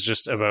this is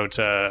just about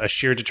a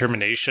sheer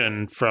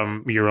determination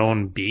from your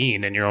own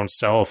being and your own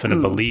self and a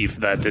belief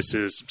that this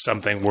is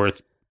something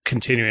worth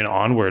continuing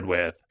onward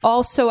with.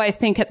 Also, I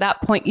think at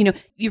that point,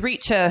 you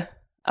reach a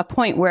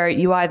point where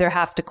you either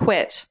have to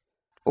quit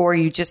or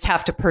you just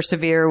have to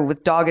persevere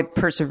with dogged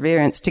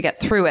perseverance to get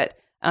through it.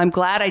 I'm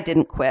glad I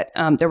didn't quit.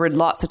 There were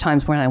lots of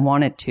times when I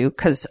wanted to,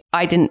 because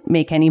I didn't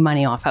make any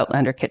money off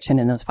Outlander Kitchen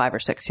in those 5 or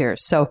 6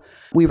 years. So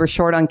we were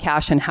short on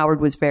cash, and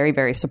Howard was very,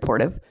 very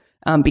supportive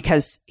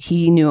because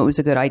he knew it was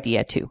a good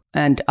idea too.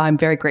 And I'm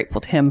very grateful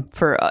to him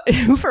for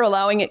for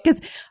allowing it,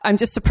 because I'm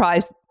just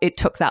surprised it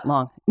took that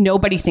long.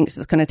 Nobody thinks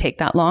it's going to take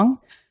that long.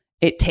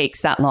 It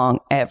takes that long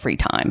every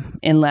time,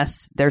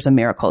 unless there's a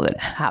miracle that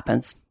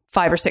happens.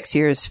 5 or 6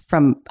 years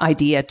from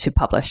idea to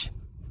publish.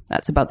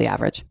 That's about the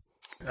average.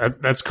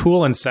 That's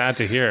cool and sad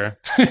to hear.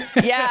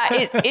 Yeah,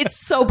 it's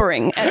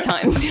sobering at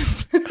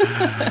times.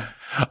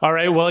 All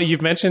right. Well,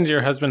 you've mentioned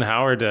your husband,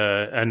 Howard,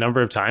 a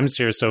number of times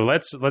here. So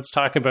let's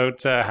talk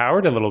about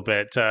Howard a little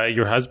bit.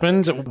 Your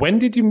husband, when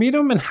did you meet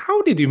him and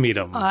how did you meet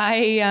him?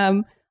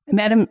 I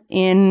met him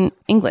in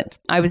England.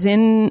 I was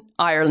in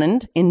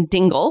Ireland, in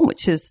Dingle,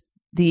 which is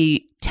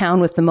the town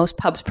with the most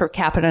pubs per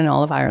capita in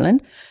all of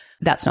Ireland.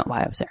 That's not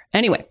why I was there.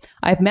 Anyway,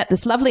 I've met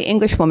this lovely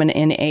English woman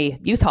in a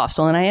youth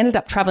hostel, and I ended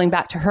up traveling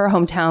back to her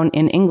hometown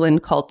in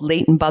England called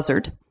Leighton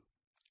Buzzard,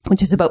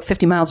 which is about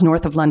 50 miles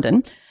north of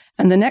London.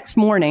 And the next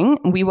morning,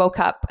 we woke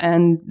up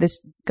and this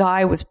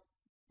guy was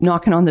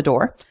knocking on the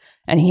door,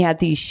 and he had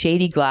these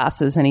shady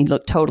glasses and he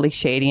looked totally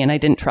shady, and I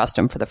didn't trust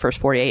him for the first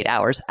 48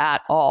 hours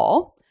at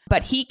all.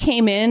 But he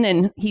came in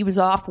and he was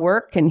off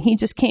work, and he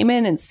just came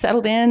in and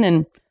settled in,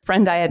 and a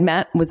friend I had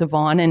met was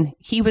Yvonne, and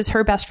he was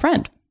her best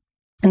friend.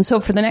 And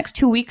so for the next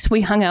 2 weeks, we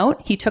hung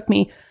out. He took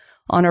me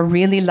on a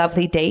really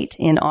lovely date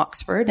in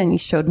Oxford, and he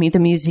showed me the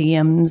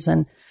museums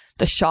and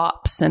the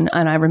shops. And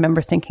I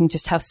remember thinking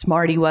just how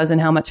smart he was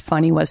and how much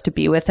fun he was to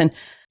be with. And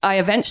I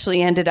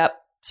eventually ended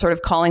up sort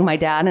of calling my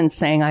dad and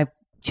saying, I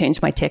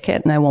changed my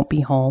ticket and I won't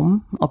be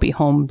home. I'll be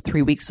home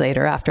 3 weeks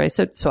later after I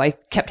said. So I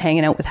kept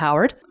hanging out with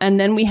Howard. And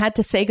then we had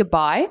to say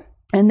goodbye.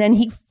 And then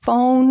he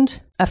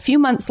phoned a few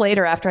months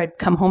later after I'd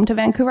come home to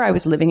Vancouver. I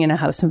was living in a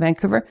house in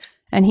Vancouver.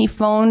 And he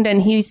phoned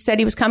and he said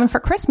he was coming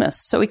for Christmas.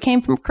 So he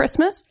came from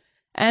Christmas,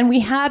 and we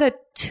had a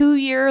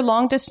 2-year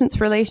long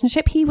distance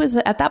relationship. He was,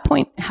 at that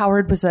point,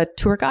 Howard was a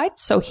tour guide.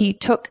 So he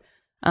took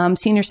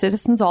senior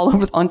citizens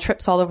on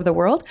trips all over the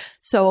world.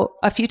 So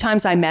a few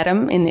times I met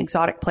him in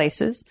exotic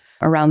places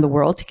around the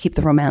world to keep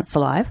the romance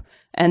alive.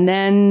 And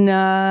then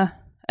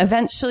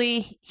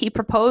eventually he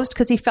proposed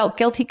because he felt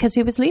guilty because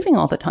he was leaving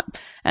all the time.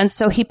 And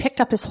so he picked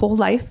up his whole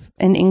life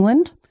in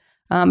England.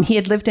 He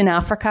had lived in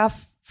Africa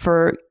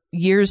for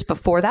years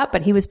before that,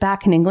 but he was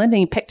back in England and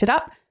he picked it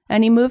up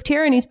and he moved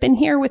here, and he's been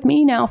here with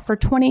me now for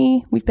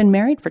we've been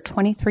married for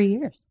 23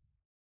 years.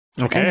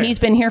 Okay. And he's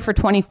been here for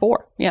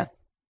 24. Yeah.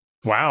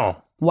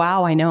 Wow.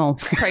 Wow. I know.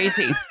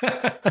 Crazy.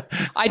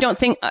 I'd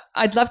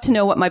love to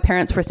know what my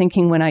parents were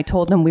thinking when I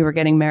told them we were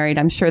getting married.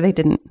 I'm sure they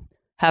didn't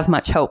have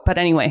much hope. But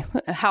anyway,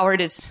 Howard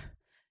was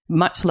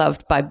much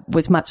loved by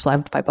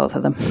both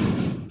of them.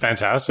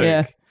 Fantastic.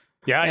 Yeah.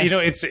 Yeah,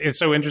 it's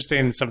so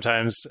interesting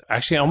sometimes,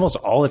 actually almost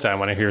all the time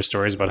when I hear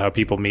stories about how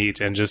people meet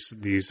and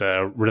just these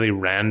really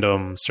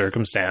random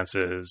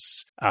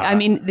circumstances.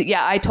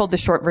 I told the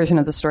short version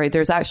of the story.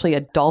 There's actually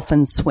a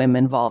dolphin swim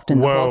involved in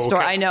the whole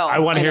story. Okay. I know. I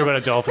want to hear about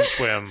a dolphin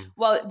swim.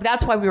 Well,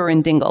 that's why we were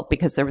in Dingle,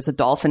 because there was a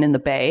dolphin in the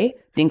bay,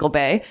 Dingle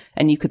Bay,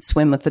 and you could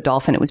swim with the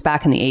dolphin. It was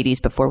back in the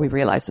 80s before we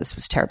realized this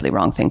was a terribly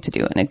wrong thing to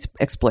do and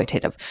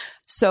exploitative.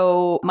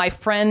 So my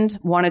friend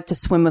wanted to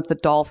swim with the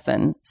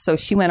dolphin. So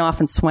she went off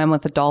and swam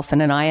with the dolphin,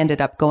 and I ended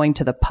up going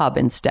to the pub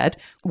instead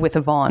with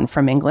Yvonne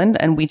from England,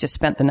 and we just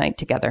spent the night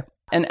together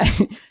and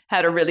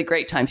had a really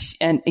great time.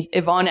 And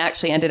Yvonne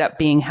actually ended up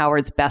being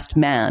Howard's best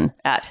man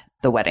at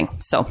the wedding.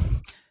 So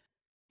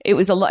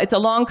it's a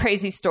long,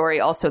 crazy story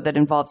also that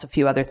involves a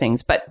few other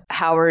things. But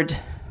Howard,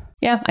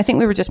 I think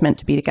we were just meant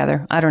to be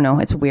together. I don't know.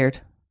 It's weird.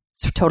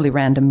 It's a totally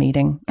random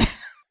meeting.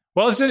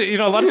 Well, it's, a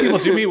lot of people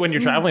do meet when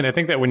you're traveling. I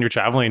think that when you're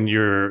traveling,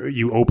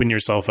 you open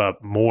yourself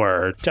up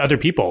more to other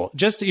people.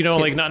 Just,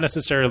 like not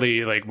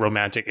necessarily like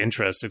romantic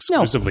interests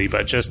exclusively,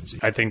 but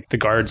just, I think the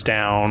guard's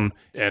down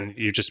and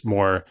you're just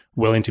more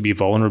willing to be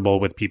vulnerable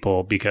with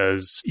people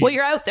because...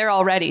 you're out there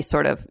already,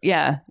 sort of.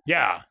 Yeah.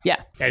 Yeah. Yeah.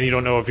 And you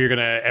don't know if you're going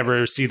to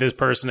ever see this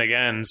person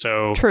again.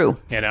 So... True.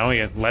 You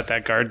let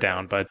that guard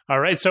down. But all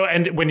right. So,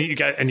 and when you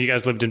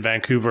guys lived in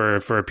Vancouver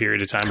for a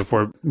period of time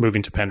before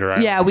moving to Pender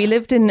Island. Yeah, we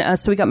lived in...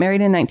 so we got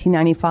married in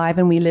 1995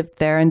 and we lived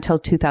there until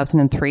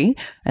 2003.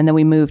 And then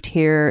we moved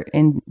here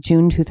in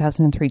June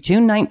 2003.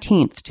 June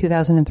 19th,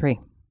 2003.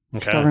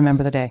 Okay. Still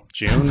remember the day.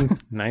 June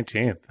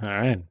 19th. All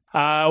right.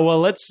 Well,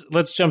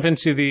 let's jump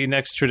into the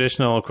next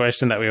traditional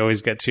question that we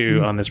always get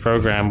to on this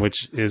program,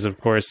 which is, of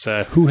course,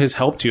 who has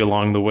helped you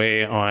along the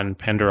way on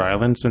Pender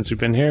Island since we've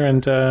been here?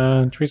 And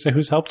Theresa,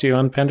 who's helped you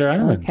on Pender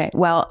Island? Okay.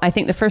 Well, I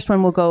think the first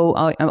one will go,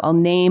 I'll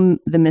name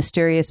the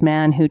mysterious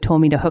man who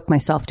told me to hook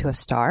myself to a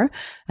star.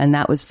 And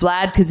that was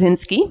Vlad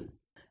Kaczynski.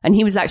 And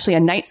he was actually a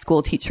night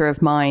school teacher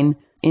of mine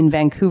in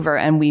Vancouver.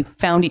 And we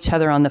found each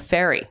other on the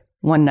ferry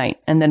one night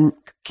and then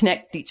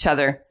connect each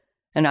other.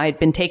 And I had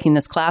been taking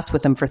this class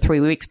with him for 3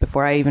 weeks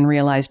before I even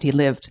realized he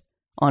lived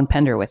on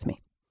Pender with me.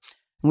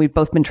 And we'd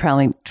both been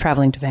traveling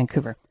to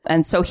Vancouver.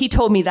 And so he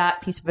told me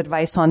that piece of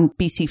advice on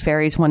BC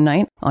ferries one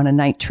night on a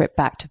night trip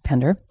back to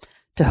Pender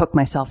to hook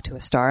myself to a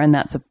star. And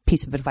that's a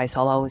piece of advice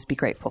I'll always be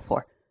grateful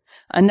for.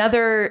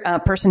 Another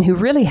person who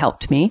really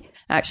helped me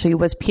actually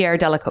was Pierre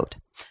Delacote.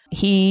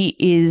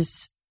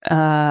 He's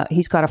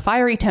got a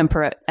fiery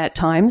temper at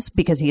times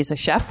because he is a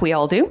chef. We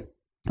all do.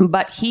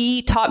 But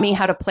he taught me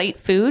how to plate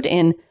food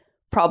in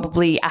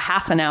probably a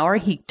half an hour.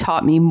 He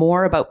taught me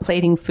more about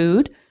plating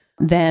food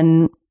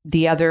than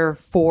the other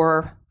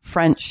 4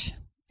 French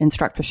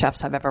instructor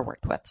chefs I've ever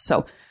worked with.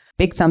 So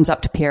big thumbs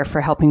up to Pierre for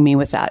helping me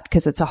with that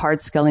because it's a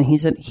hard skill. And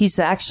he's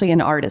actually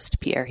an artist,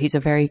 Pierre. He's a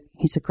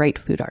great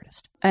food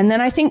artist. And then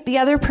I think the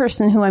other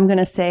person who I'm going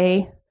to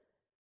say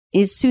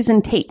is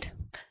Susan Tate.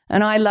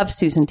 And I love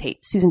Susan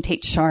Tate. Susan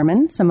Tate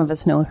Sharman, some of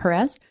us know her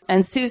as.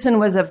 And Susan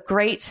was of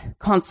great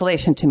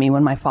consolation to me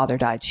when my father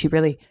died. She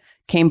really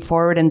came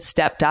forward and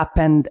stepped up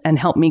and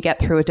helped me get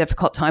through a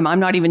difficult time.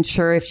 I'm not even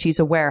sure if she's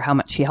aware how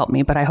much she helped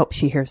me, but I hope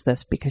she hears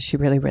this because she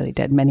really, really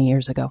did many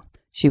years ago.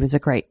 She was a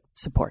great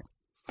support.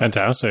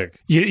 Fantastic.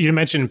 You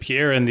mentioned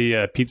Pierre and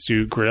the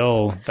Pizza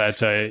Grill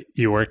that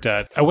you worked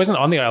at. I wasn't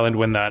on the island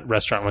when that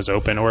restaurant was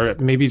open, or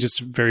maybe just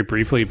very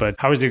briefly, but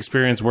how was the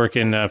experience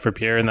working for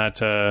Pierre in that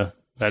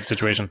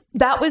situation?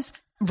 That was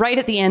right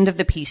at the end of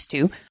the piece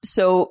too.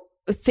 So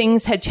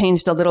things had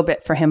changed a little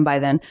bit for him by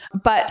then.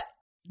 But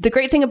the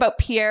great thing about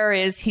Pierre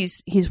is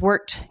he's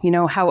worked,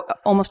 how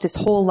almost his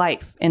whole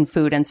life in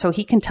food. And so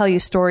he can tell you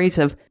stories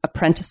of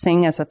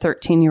apprenticing as a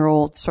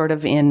 13-year-old sort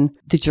of on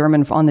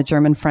the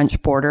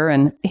German-French border.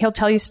 And he'll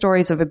tell you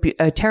stories of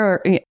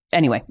terror.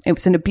 Anyway, it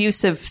was an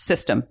abusive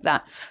system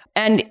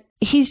and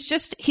he's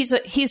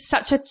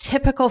such a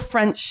typical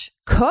French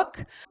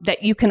cook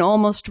that you can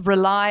almost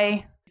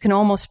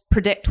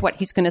predict what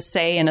he's going to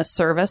say in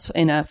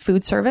a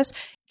food service.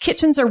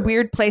 Kitchens are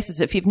weird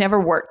places. If you've never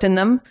worked in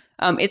them,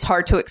 it's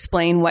hard to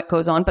explain what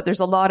goes on, but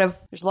there's a lot of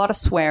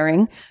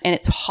swearing and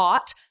it's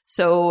hot.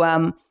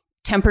 So,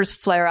 tempers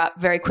flare up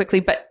very quickly.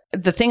 But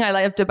the thing I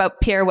loved about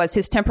Pierre was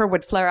his temper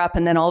would flare up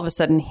and then all of a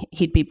sudden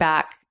he'd be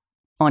back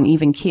on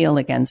even keel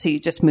again. So you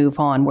just move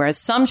on. Whereas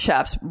some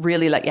chefs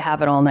really let you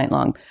have it all night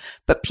long.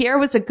 But Pierre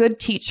was a good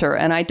teacher.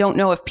 And I don't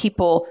know if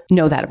people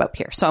know that about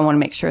Pierre. So I want to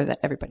make sure that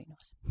everybody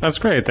knows. That's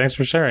great. Thanks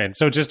for sharing.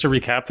 So just to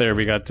recap there,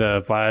 we got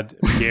Vlad,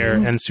 Pierre,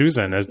 and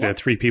Susan as the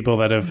 3 people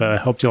that have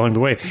helped you along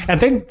the way.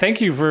 And thank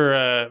you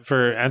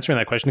for answering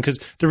that question, because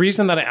the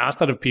reason that I asked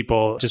that of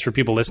people, just for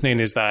people listening,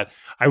 is that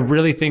I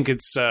really think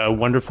it's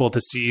wonderful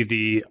to see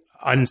the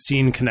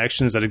unseen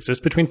connections that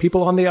exist between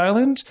people on the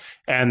island.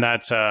 And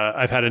that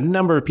I've had a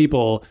number of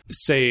people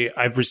say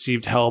I've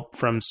received help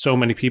from so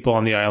many people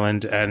on the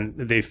island and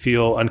they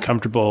feel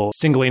uncomfortable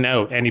singling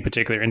out any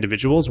particular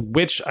individuals,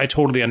 which I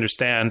totally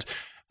understand.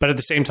 But at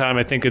the same time,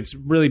 I think it's a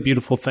really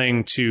beautiful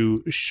thing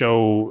to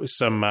show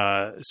some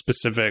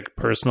specific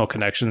personal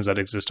connections that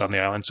exist on the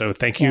island. So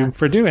thank you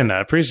for doing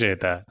that.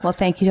 Appreciate that. Well,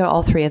 thank you to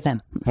all three of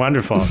them.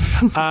 Wonderful.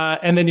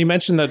 And then you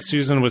mentioned that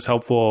Susan was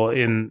helpful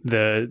in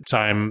the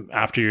time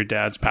after your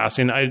dad's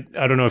passing. I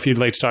don't know if you'd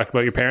like to talk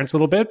about your parents a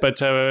little bit,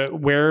 but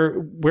where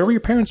were your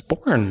parents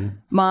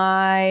born?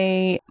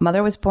 My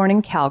mother was born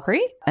in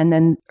Calgary, and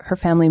then her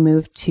family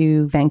moved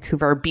to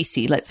Vancouver,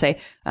 BC, let's say,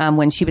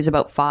 when she was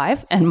about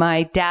 5. And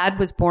my dad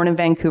was born in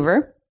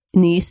Vancouver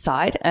in the east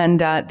side, and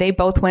they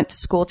both went to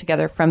school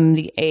together from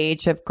the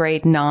age of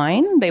grade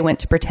 9. They went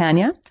to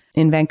Britannia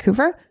in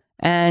Vancouver,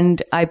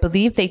 and I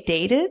believe they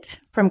dated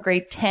from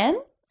grade 10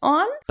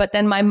 on. But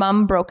then my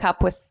mom broke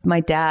up with my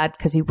dad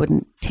because he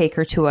wouldn't take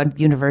her to a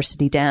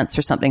university dance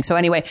or something. So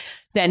anyway,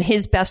 then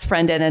his best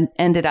friend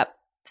ended up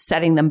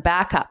setting them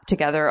back up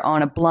together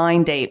on a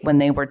blind date when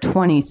they were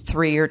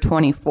 23 or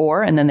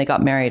 24, and then they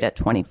got married at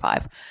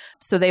 25.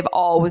 So they've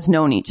always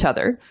known each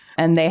other,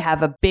 and they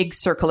have a big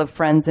circle of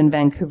friends in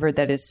Vancouver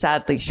that is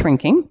sadly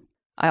shrinking.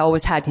 I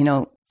always had,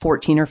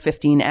 14 or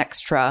 15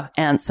 extra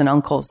aunts and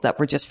uncles that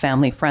were just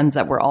family friends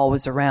that were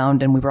always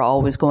around, and we were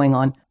always going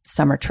on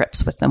summer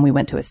trips with them. We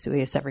went to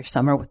Esuias every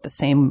summer with the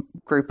same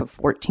group of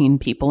 14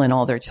 people and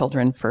all their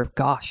children for,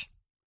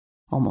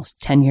 almost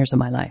 10 years of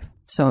my life.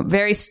 So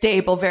very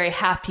stable, very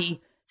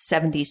happy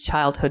 70s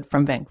childhood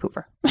from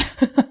Vancouver.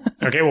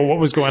 Okay, well, what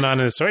was going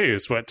on in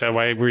Esuias?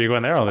 Why were you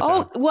going there all the time?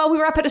 Oh, well, we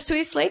were up at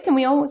Esuias Lake, and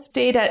we always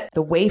stayed at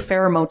the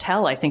Wayfarer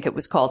Motel, I think it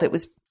was called. It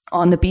was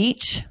on the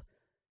beach,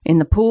 in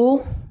the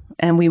pool,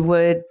 and we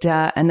would,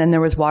 and then there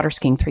was water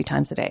skiing 3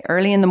 times a day.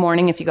 Early in the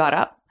morning if you got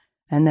up,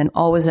 and then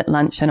always at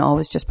lunch and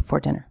always just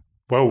before dinner.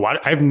 Whoa,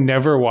 I've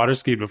never water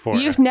skied before.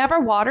 You've never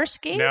water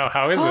skied? No,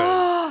 how is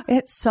it?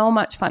 It's so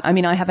much fun. I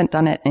mean, I haven't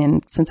done it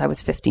since I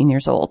was 15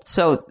 years old.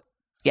 So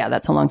yeah,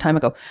 that's a long time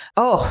ago.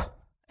 Oh,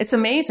 it's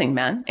amazing,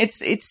 man.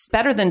 It's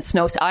better than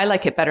snow. I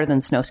like it better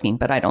than snow skiing,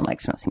 but I don't like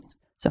snow skiing.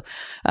 So,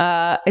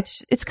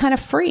 it's kind of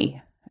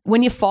free.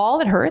 When you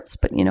fall, it hurts,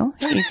 but you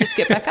just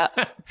get back up.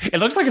 It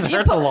looks like it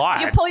hurts a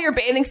lot. You pull your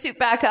bathing suit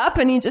back up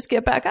and you just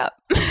get back up.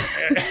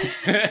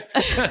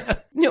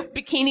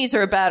 Bikinis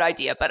are a bad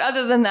idea, but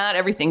other than that,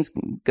 everything's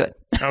good.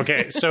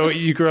 Okay, so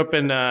you grew up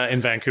in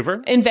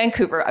Vancouver? In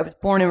Vancouver. I was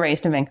born and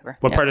raised in Vancouver.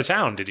 What part of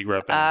town did you grow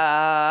up in?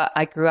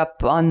 I grew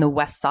up on the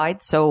west side,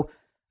 so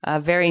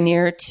very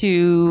near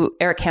to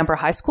Eric Camber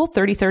High School,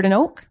 33rd and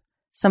Oak.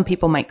 Some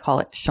people might call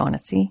it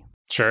Shaughnessy.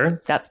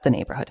 Sure. That's the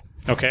neighborhood.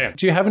 Okay.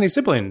 Do you have any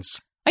siblings?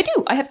 I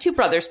do. I have 2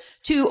 brothers,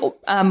 2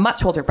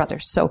 much older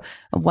brothers. So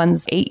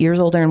one's 8 years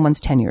older and one's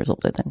 10 years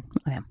older than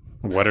I am.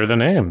 What are the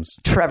names?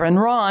 Trevor and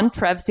Ron.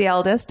 Trev's the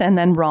eldest, and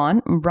then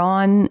Ron.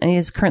 Ron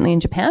is currently in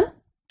Japan,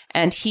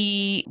 and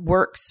he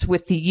works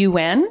with the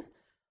UN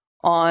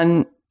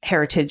on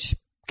heritage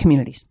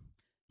communities.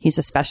 He's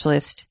a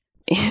specialist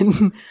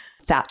in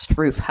thatched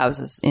roof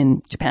houses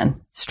in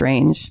Japan.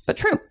 Strange, but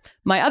true.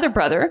 My other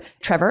brother,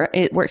 Trevor,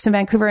 works in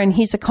Vancouver, and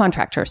he's a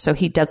contractor. So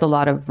he does a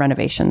lot of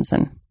renovations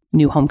and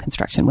new home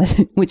construction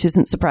which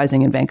isn't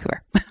surprising in Vancouver.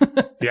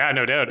 Yeah,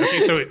 no doubt. Okay,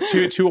 so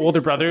two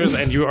older brothers,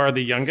 and you are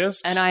the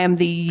youngest? And I am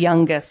the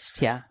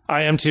youngest, yeah.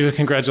 I am too.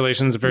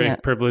 Congratulations. A very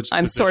privileged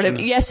I'm position.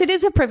 Yes, it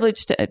is a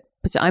privilege.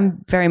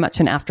 I'm very much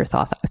an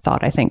afterthought,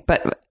 I think,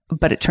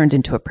 but it turned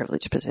into a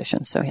privileged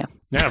position, so yeah.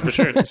 Yeah, for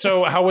sure.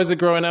 So how was it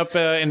growing up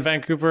in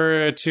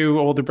Vancouver? 2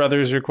 older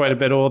brothers, you're quite a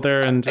bit older,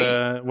 and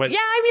what? Yeah,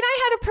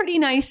 I had a pretty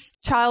nice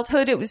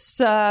childhood. It was...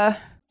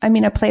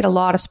 I played a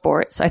lot of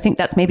sports. I think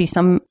that's maybe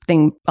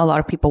something a lot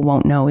of people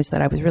won't know is that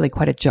I was really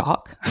quite a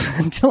jock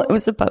until I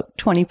was about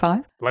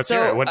 25. Let's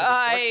hear it. What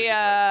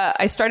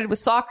I started with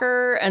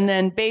soccer and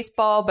then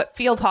baseball, but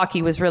field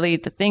hockey was really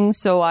the thing.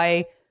 So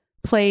I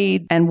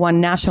played and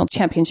won national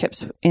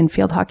championships in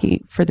field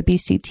hockey for the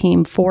BC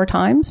team 4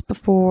 times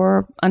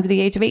before under the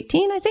age of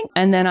 18, I think.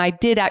 And then I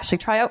did actually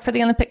try out for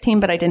the Olympic team,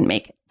 but I didn't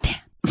make it. Damn.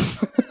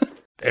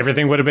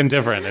 Everything would have been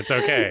different. It's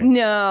okay.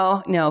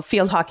 No.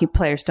 Field hockey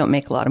players don't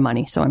make a lot of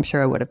money, so I'm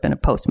sure I would have been a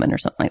postman or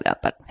something like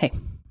that. But hey,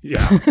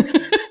 yeah,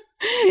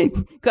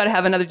 got to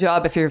have another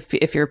job if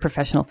you're a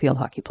professional field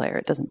hockey player.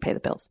 It doesn't pay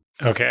the bills.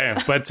 Okay,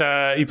 but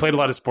you played a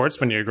lot of sports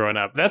when you were growing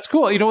up. That's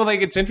cool.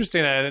 It's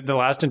interesting. The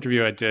last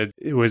interview I did,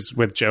 it was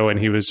with Joe, and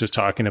he was just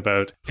talking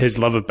about his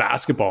love of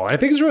basketball. I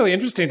think it's really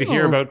interesting to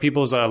hear about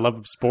people's love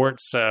of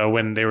sports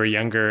when they were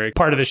younger.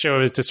 Part of the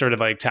show is to sort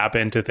of tap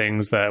into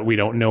things that we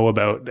don't know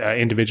about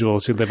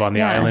individuals who live on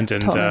the island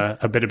and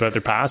a bit about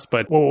their past.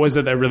 But what was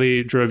it that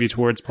really drove you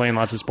towards playing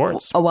lots of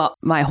sports? Oh, well,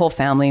 my whole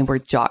family were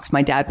jocks.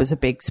 My dad was a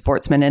big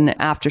sportsman,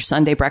 and after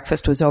Sunday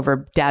breakfast was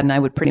over, Dad and I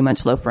would pretty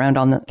much loaf around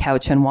on the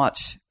couch and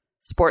watch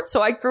sports.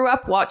 So I grew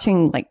up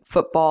watching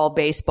football,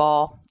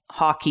 baseball,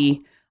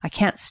 hockey. I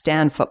can't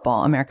stand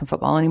football, American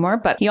football anymore,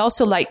 but he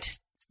also liked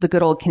the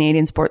good old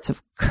Canadian sports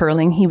of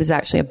curling. He was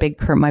actually a big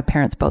my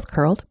parents both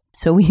curled.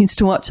 So we used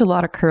to watch a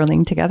lot of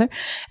curling together,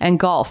 and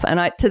golf.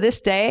 And to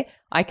this day,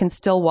 I can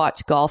still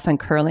watch golf and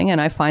curling,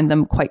 and I find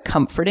them quite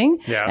comforting.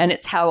 Yeah. And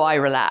it's how I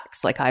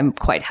relax. I'm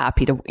quite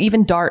happy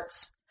even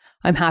darts.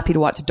 I'm happy to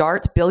watch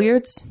darts,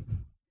 billiards.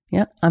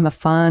 Yeah, I'm a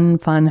fun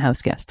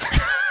house guest.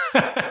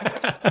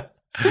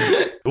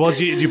 Well,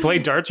 do you play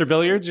darts or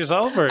billiards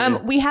yourself? Or?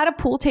 We had a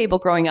pool table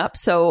growing up,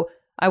 so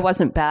I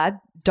wasn't bad.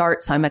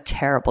 Darts, I'm a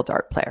terrible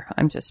dart player.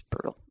 I'm just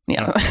brutal.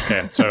 Yeah.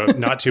 Okay, so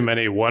not too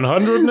many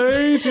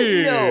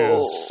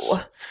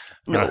 180s.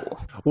 No.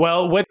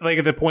 Well, what, like,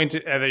 at the point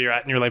that you're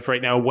at in your life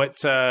right now,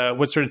 what's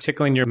sort of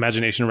tickling your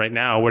imagination right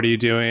now? What are you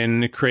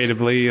doing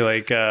creatively,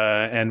 like,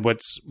 and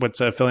what's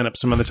filling up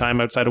some of the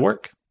time outside of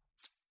work?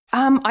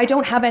 I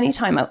don't have any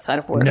time outside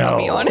of work, I'll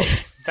be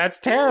honest. That's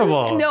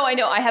terrible. No, I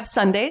know. I have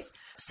Sundays.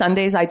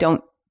 Sundays, I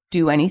don't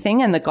do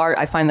anything. And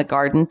I find the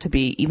garden to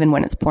be, even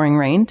when it's pouring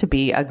rain, to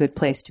be a good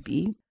place to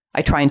be.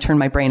 I try and turn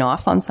my brain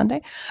off on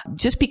Sunday.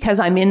 Just because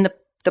I'm in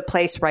the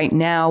place right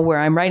now where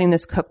I'm writing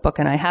this cookbook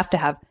and I have to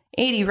have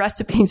 80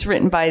 recipes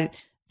written by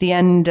the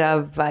end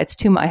of, I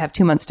have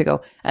 2 months to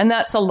go. And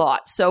that's a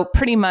lot. So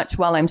pretty much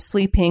while I'm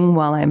sleeping,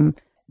 while I'm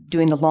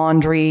doing the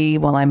laundry,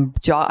 while I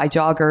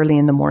jog early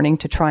in the morning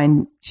to try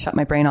and shut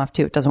my brain off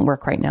too. It doesn't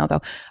work right now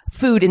though.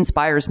 Food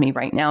inspires me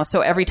right now.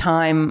 So every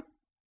time,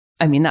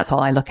 that's all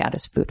I look at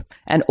is food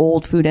and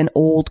old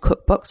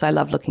cookbooks. I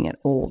love looking at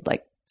old,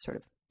 like sort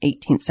of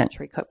 18th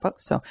century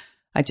cookbooks. So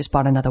I just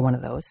bought another one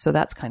of those. So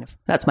that's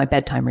my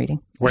bedtime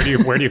reading. Where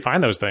do you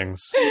find those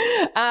things?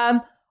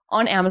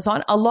 On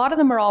Amazon. A lot of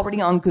them are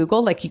already on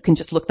Google. Like you can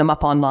just look them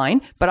up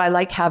online, but I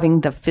like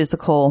having the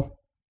physical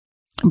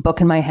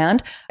book in my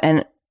hand.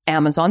 And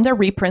Amazon, they're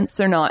reprints.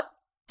 They're not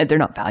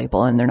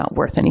valuable and they're not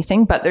worth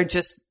anything, but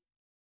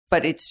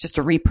it's just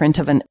a reprint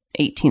of an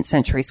 18th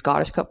century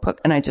Scottish cookbook.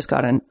 And I just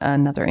got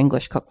another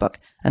English cookbook,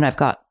 and I've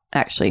got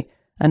actually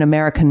an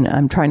American.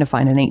 I'm trying to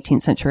find an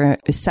 18th century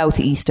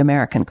Southeast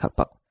American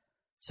cookbook.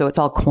 So it's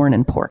all corn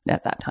and pork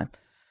at that time.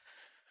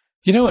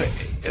 You know,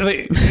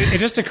 it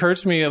just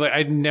occurs to me, like,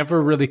 I'd never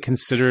really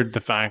considered the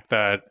fact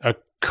that a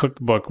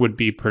cookbook would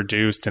be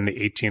produced in the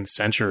 18th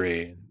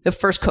century. The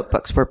first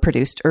cookbooks were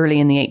produced early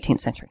in the 18th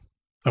century.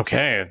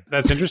 Okay,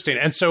 that's interesting.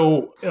 And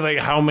so, like,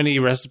 how many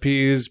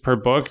recipes per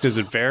book? Does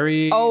it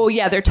vary? Oh,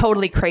 yeah, they're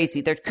totally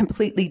crazy. They're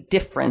completely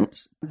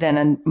different than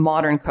a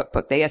modern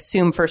cookbook. They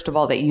assume, first of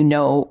all, that you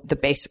know the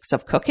basics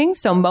of cooking.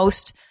 So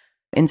most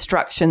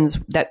instructions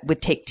that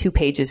would take 2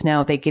 pages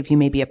now, they give you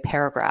maybe a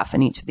paragraph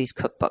in each of these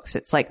cookbooks.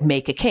 It's like,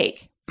 make a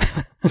cake.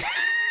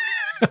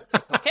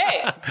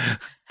 Okay.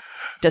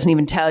 Doesn't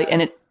even tell you.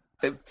 And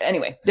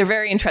anyway, they're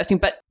very interesting.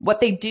 But what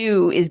they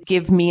do is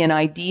give me an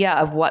idea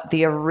of what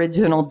the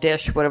original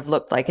dish would have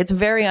looked like. It's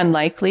very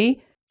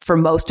unlikely for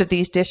most of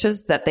these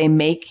dishes that they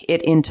make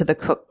it into the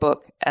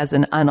cookbook as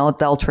an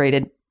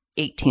unadulterated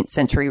 18th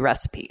century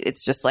recipe.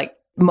 It's just like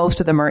most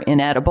of them are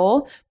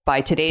inedible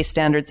by today's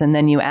standards. And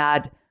then you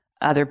add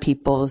other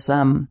people's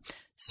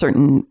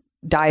certain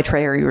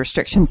dietary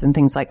restrictions and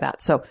things like that.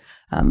 So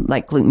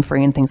like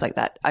gluten-free and things like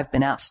that. I've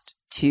been asked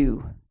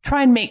to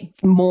try and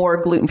make more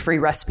gluten-free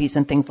recipes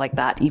and things like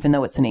that, even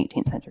though it's an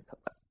 18th century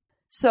cookbook.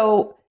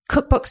 So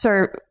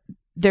cookbooks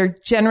they're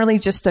generally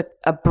just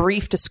a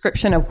brief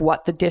description of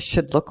what the dish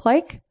should look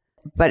like,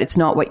 but it's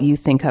not what you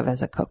think of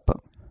as a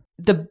cookbook.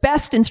 The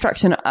best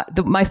instruction,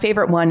 my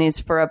favorite one is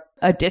for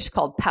a dish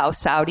called Pau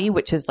Saudi,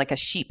 which is like a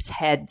sheep's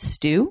head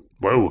stew.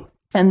 Whoa.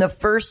 And the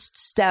first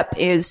step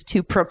is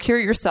to procure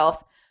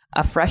yourself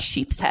a fresh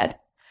sheep's head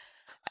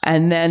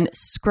and then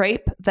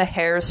scrape the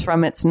hairs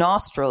from its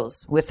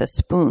nostrils with a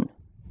spoon.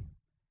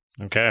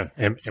 Okay.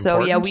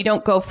 So yeah, we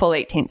don't go full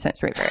 18th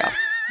century very often.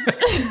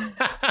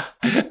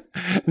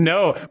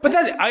 No, but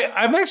that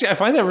I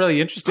find that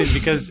really interesting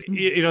because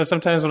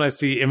sometimes when I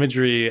see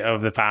imagery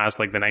of the past,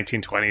 like the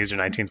 1920s or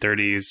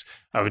 1930s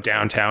of a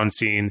downtown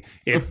scene,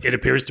 it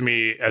appears to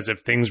me as if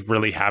things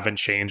really haven't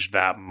changed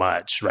that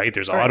much, right?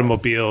 There's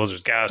automobiles,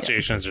 there's gas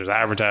stations, there's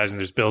advertising,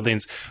 there's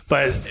buildings,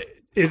 but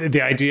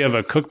the idea of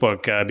a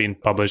cookbook being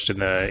published in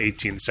the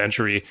 18th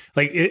century,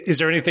 like, is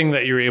there anything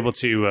that you're able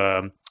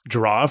to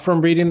draw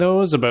from reading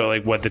those about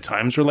like what the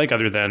times were like,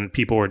 other than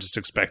people were just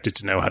expected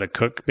to know how to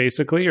cook,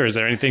 basically? Or is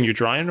there anything you're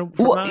drawing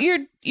from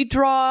that? You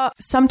draw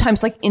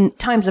sometimes, like in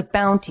times of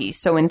bounty.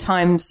 So in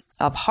times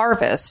of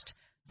harvest,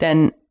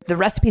 then the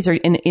recipes are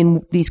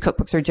in these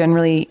cookbooks are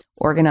generally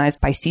organized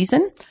by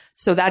season.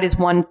 So that is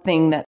one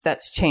thing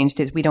that's changed,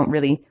 is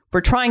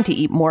we're trying to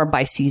eat more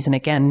by season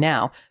again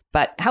now.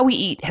 But how we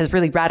eat has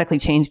really radically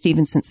changed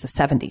even since the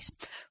 70s,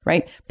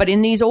 right? But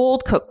in these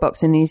old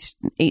cookbooks, in these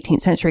 18th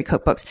century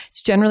cookbooks,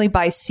 it's generally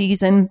by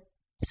season.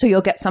 So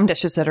you'll get some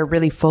dishes that are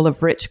really full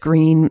of rich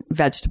green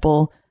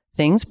vegetable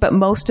things, but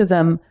most of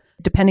them,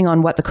 depending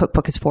on what the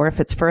cookbook is for, if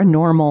it's for a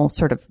normal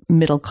sort of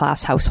middle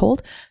class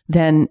household,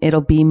 then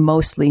it'll be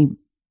mostly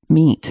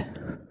meat.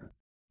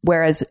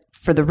 Whereas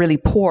for the really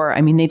poor,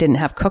 I mean, they didn't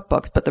have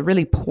cookbooks, but the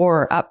really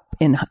poor up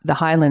in the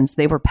Highlands,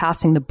 they were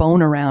passing the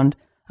bone around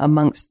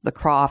amongst the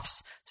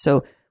crofts.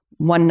 So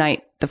one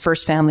night, the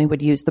first family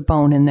would use the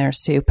bone in their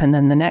soup, and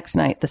then the next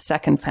night, the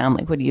second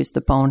family would use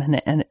the bone,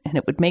 and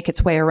it would make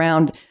its way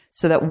around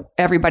so that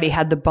everybody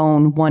had the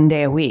bone one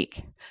day a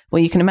week.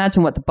 Well, you can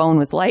imagine what the bone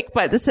was like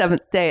by the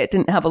seventh day. It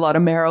didn't have a lot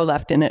of marrow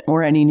left in it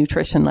or any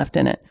nutrition left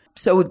in it.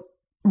 So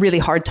really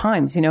hard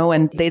times,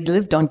 and they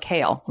lived on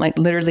kale, like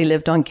literally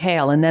lived on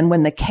kale. And then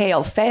when the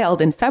kale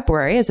failed in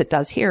February, as it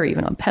does here,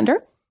 even on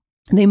Pender,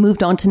 they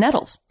moved on to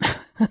nettles,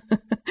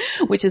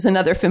 which is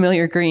another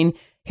familiar green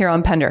here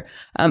on Pender.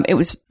 It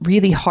was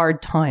really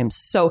hard times.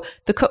 So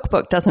the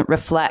cookbook doesn't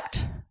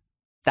reflect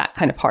that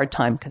kind of hard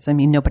time because,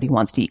 nobody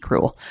wants to eat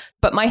gruel.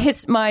 But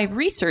my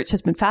research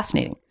has been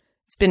fascinating.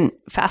 It's been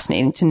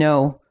fascinating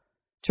to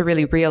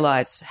really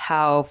realize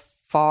how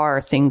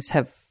far things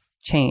have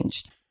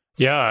changed.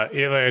 Yeah,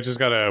 I just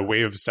got a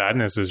wave of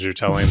sadness as you're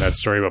telling that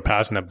story about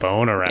passing the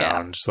bone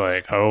around. It's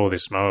like, holy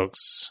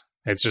smokes.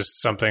 It's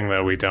just something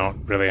that we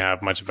don't really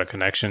have much of a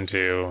connection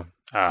to.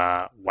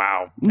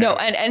 Wow. No,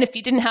 and if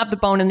you didn't have the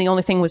bone and the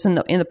only thing was in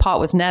the pot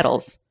was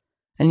nettles,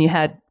 and you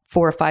had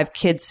 4 or 5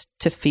 kids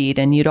to feed,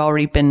 and you'd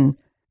already been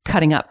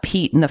cutting up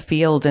peat in the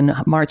field and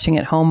marching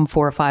it home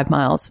 4 or 5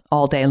 miles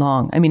all day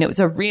long. It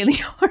was a really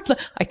hard,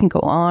 I can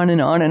go on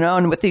and on and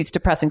on with these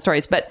depressing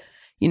stories, but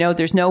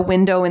there's no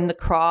window in the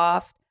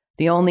croft.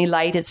 The only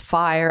light is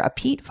fire, a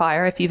peat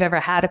fire. If you've ever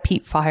had a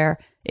peat fire,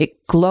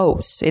 it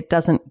glows. It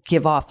doesn't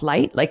give off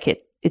light.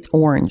 Like it's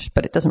orange,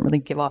 but it doesn't really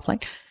give off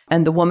light.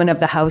 And the woman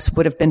of the house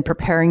would have been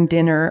preparing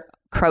dinner,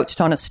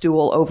 crouched on a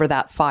stool over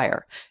that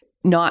fire.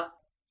 Not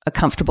a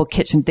comfortable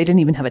kitchen. They didn't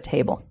even have a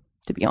table,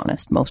 to be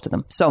honest, most of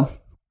them. So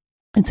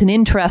it's an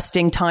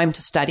interesting time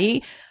to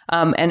study.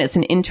 And it's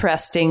an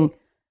interesting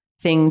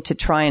thing to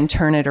try and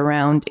turn it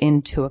around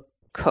into a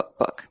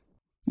cookbook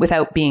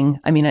without being,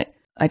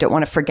 I don't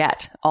want to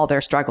forget all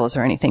their struggles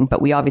or anything,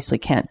 but we obviously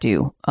can't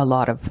do a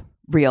lot of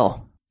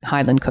real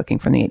Highland cooking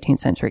from the 18th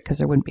century because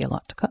there wouldn't be a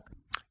lot to cook.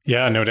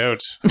 Yeah, no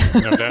doubt.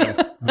 No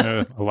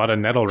doubt. A lot of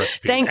nettle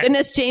recipes. Thank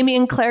goodness Jamie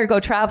and Claire go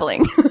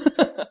traveling.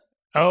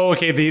 Oh,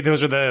 okay.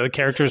 Those are the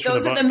characters from the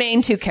book? Those are the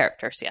main 2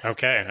 characters, yes.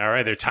 Okay. All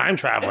right. They're time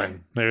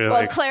traveling.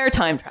 Claire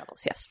time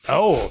travels, yes.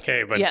 Oh,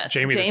 okay. But yes,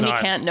 Jamie does not.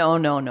 Can't.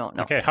 No.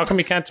 Okay. How come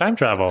he can't time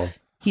travel?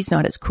 He's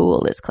not as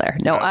cool as Claire.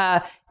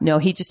 No,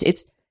 he just,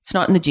 it's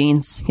not in the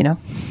genes,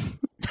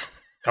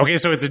 Okay,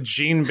 so it's a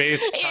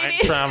gene-based time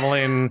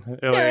traveling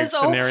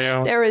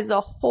scenario. There is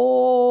a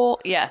whole,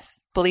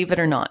 yes, believe it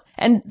or not.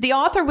 And the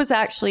author was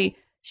actually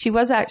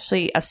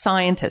a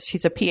scientist.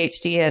 She's a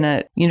PhD and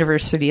a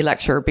university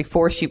lecturer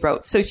before she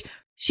wrote. So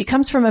she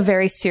comes from a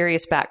very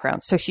serious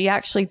background. So she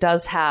actually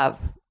does have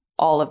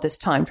all of this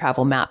time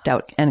travel mapped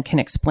out and can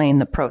explain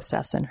the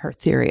process and her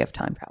theory of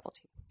time travel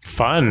to you.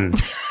 Fun.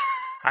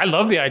 I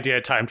love the idea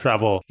of time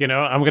travel.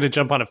 I'm going to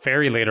jump on a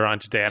ferry later on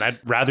today, and I'd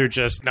rather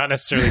just not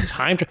necessarily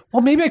time travel.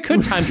 Well, maybe I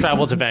could time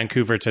travel to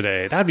Vancouver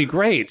today. That'd be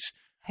great.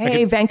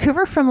 Hey,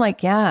 Vancouver from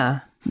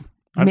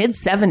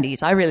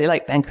mid-70s. I really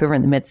like Vancouver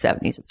in the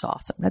mid-70s. It's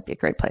awesome. That'd be a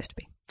great place to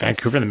be.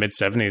 Vancouver in the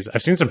mid-70s.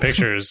 I've seen some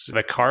pictures.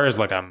 The cars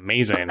look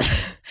amazing.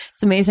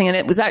 It's amazing. And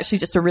it was actually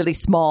just a really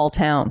small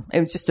town.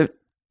 It was just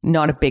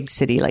not a big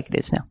city like it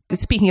is now.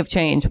 Speaking of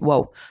change,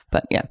 whoa.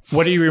 But yeah.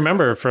 What do you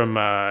remember from...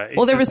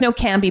 well, there was no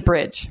Canby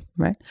Bridge,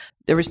 right?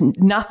 There was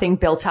nothing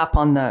built up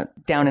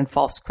down in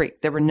False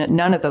Creek. There were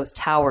none of those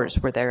towers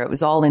were there. It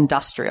was all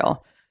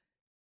industrial.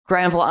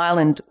 Granville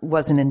Island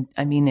wasn't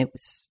it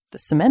was the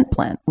cement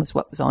plant was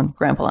what was on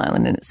Granville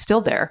Island, and it's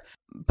still there.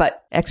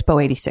 But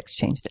Expo 86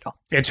 changed it all.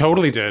 It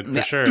totally did,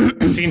 for sure.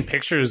 I've seen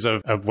pictures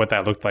of what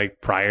that looked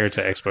like prior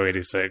to Expo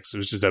 86. It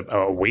was just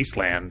a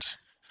wasteland.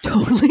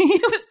 Totally.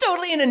 It was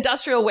totally an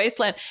industrial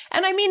wasteland.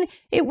 And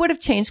it would have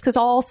changed because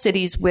all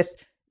cities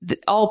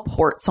all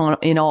ports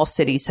in all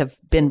cities have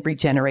been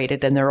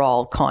regenerated and they're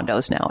all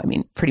condos now.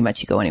 Pretty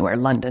much you go anywhere,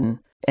 London,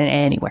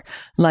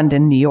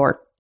 New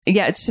York.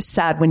 Yeah, it's just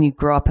sad when you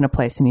grow up in a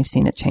place and you've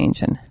seen it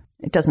change and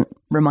it doesn't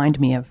remind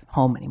me of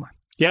home anymore.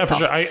 Yeah, for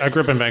sure. I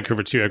grew up in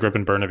Vancouver too. I grew up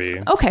in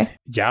Burnaby. Okay.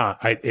 Yeah,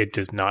 it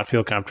does not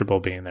feel comfortable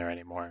being there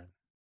anymore.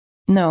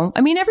 No.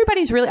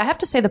 Everybody's I have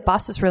to say the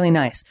bus is really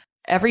nice.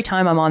 Every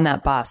time I'm on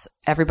that bus,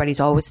 everybody's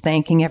always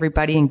thanking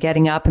everybody and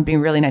getting up and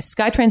being really nice.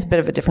 SkyTrain's a bit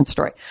of a different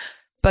story,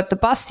 but the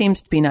bus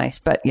seems to be nice.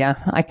 But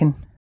yeah, I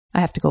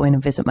have to go in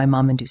and visit my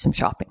mom and do some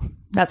shopping.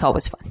 That's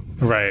always fun.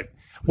 Right.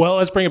 Well,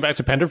 let's bring it back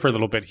to Pender for a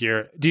little bit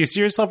here. Do you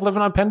see yourself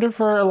living on Pender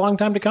for a long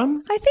time to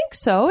come? I think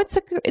so.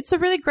 It's a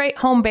really great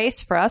home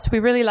base for us. We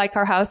really like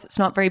our house. It's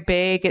not very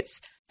big.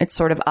 It's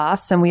sort of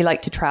us, and we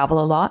like to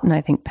travel a lot. And I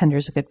think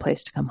Pender's a good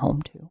place to come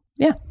home to.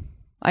 Yeah.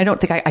 I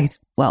don't think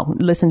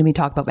listen to me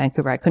talk about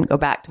Vancouver. I couldn't go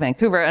back to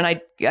Vancouver, and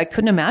I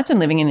couldn't imagine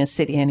living in a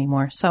city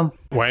anymore. So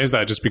why is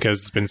that? Just because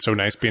it's been so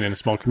nice being in a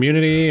small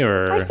community,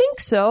 or? I think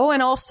so.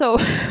 And also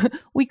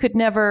we could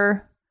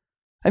never,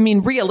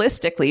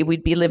 realistically,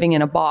 we'd be living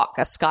in a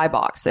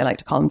skybox. They like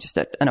to call them, just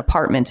an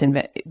apartment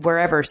in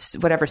whatever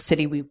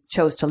city we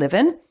chose to live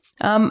in.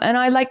 And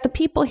I like the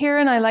people here,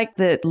 and I like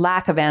the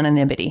lack of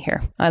anonymity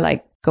here. I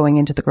like going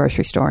into the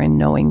grocery store and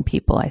knowing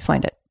people. I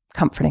find it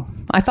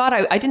comforting.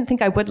 I didn't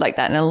think I would like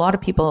that. And a lot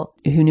of people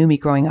who knew me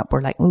growing up were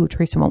like, "Ooh,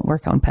 Theresa won't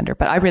work on Pender,"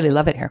 but I really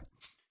love it here.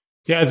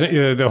 Yeah,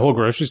 the whole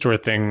grocery store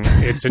thing,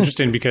 it's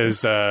interesting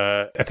because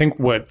I think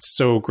what's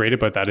so great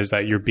about that is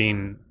that you're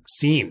being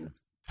seen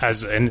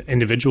as an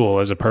individual,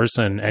 as a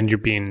person, and you're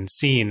being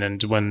seen.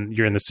 And when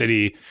you're in the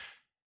city,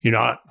 you're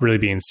not really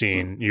being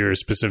seen. You're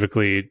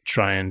specifically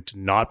trying to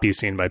not be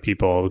seen by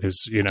people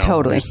because,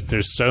 Totally.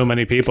 there's so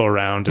many people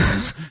around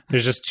and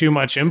there's just too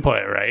much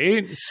input,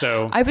 right?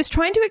 So I was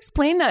trying to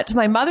explain that to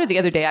my mother the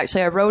other day.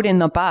 Actually, I rode in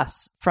the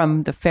bus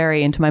from the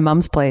ferry into my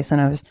mom's place,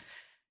 and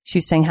she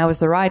was saying, how was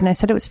the ride? And I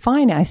said, it was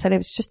fine. I said, it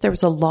was just, there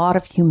was a lot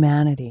of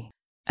humanity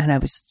and I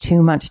was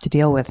too much to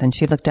deal with. And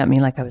she looked at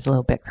me like I was a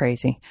little bit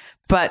crazy,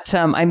 but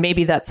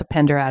maybe that's a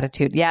Pender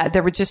attitude. Yeah.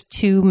 There were just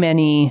too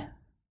many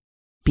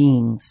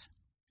beings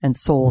and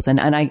souls.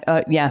 And I,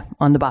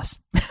 on the bus.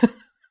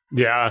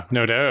 Yeah,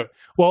 no doubt.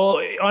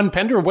 Well, on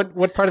Pender,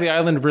 what part of the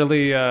island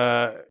really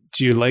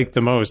do you like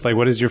the most? Like,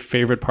 what is your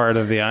favorite part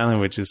of the island,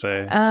 would you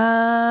say?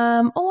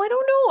 I don't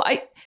know.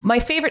 My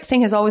favorite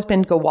thing has always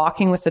been go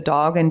walking with the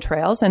dog and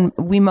trails. And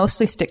we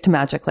mostly stick to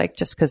Magic Lake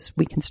just because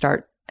we can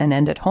start and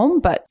end at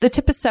home. But the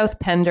tip of South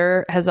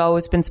Pender has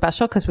always been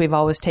special because we've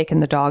always taken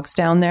the dogs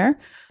down there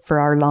for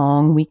our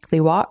long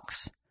weekly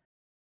walks.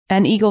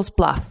 And Eagles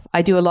Bluff.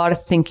 I do a lot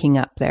of thinking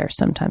up there.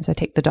 Sometimes I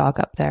take the dog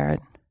up there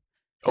and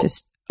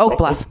just Oak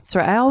Bluff.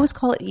 Sorry, I always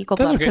call it Eagle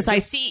Bluff because I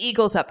see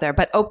eagles up there.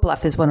 But Oak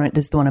Bluff is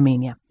the one I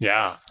mean.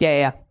 Yeah.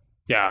 Yeah.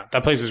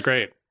 That place is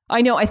great.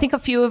 I know. I think a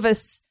few of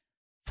us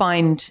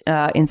find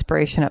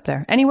inspiration up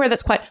there. Anywhere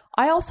that's quiet.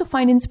 I also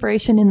find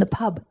inspiration in the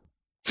pub.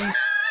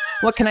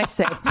 What can I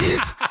say?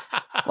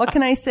 What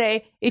can I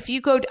say? If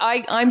you go,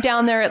 I'm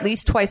down there at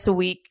least twice a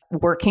week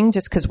working,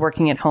 just because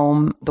working at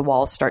home, the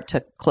walls start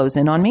to close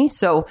in on me.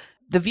 So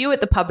the view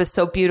at the pub is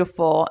so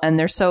beautiful and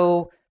they're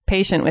so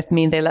patient with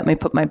me. They let me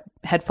put my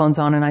headphones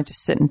on and I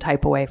just sit and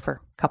type away for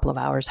a couple of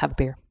hours, have a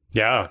beer.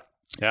 Yeah.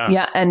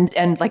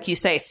 And like you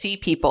say, see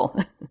people.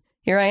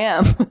 Here I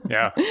am.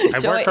 Yeah.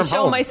 I work from home.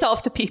 Show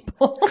myself to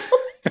people.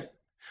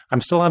 I'm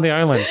still on the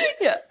island.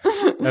 Yeah.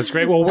 That's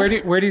great. Well, where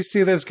do you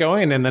see this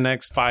going in the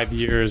next 5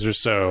 years or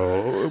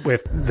so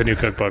with the new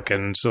cookbook?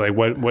 And so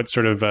like what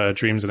sort of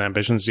dreams and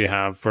ambitions do you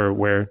have for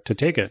where to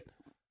take it?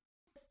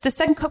 The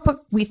second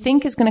cookbook we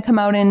think is going to come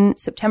out in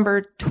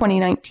September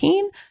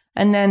 2019.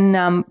 And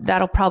then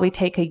that'll probably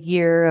take a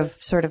year of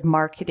sort of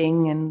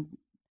marketing, and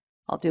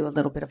I'll do a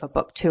little bit of a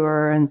book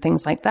tour and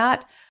things like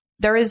that.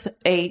 There is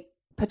a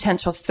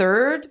potential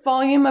third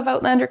volume of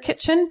Outlander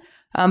Kitchen,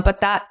 but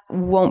that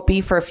won't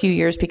be for a few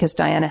years because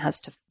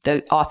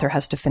the author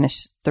has to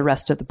finish the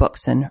rest of the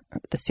books in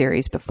the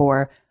series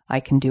before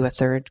I can do a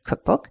third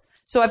cookbook.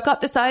 So I've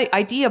got this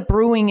idea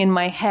brewing in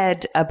my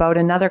head about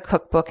another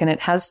cookbook, and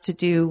it has to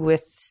do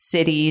with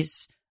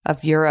cities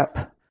of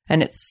Europe.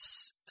 And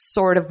it's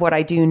sort of what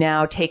I do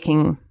now,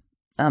 taking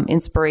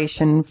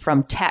inspiration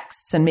from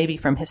texts and maybe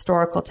from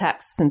historical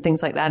texts and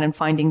things like that, and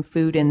finding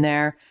food in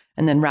there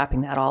and then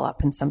wrapping that all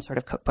up in some sort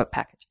of cookbook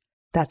package.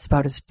 That's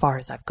about as far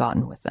as I've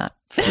gotten with that.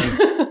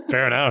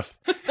 Fair enough.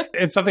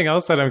 It's something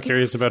else that I'm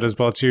curious about as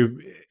well, too,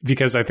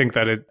 because I think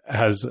that it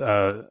has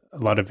a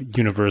lot of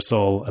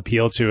universal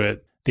appeal to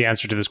it. The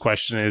answer to this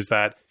question is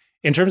that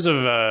in terms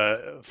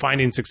of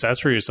finding success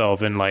for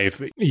yourself in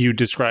life, you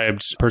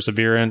described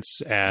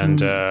perseverance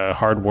and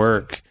hard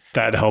work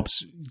that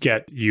helps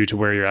get you to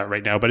where you're at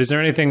right now. But is there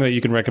anything that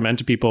you can recommend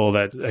to people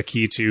that's a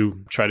key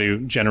to try to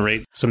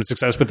generate some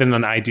success within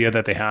an idea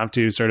that they have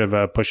to sort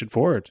of push it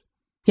forward?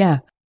 Yeah.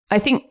 I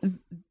think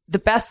the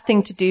best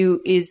thing to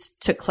do is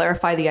to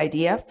clarify the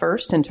idea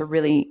first and to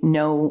really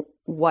know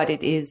what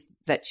it is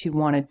that you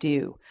want to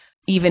do.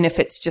 Even if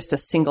it's just a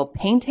single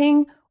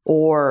painting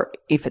or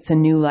if it's a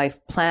new life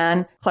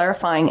plan,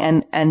 clarifying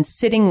and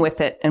sitting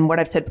with it. And what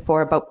I've said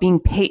before about being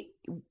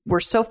we're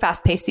so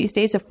fast paced these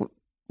days. If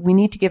we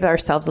need to give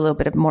ourselves a little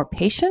bit of more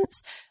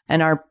patience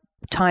and our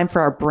time for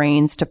our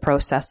brains to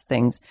process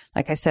things.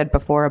 Like I said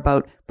before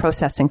about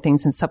processing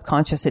things in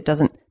subconscious, it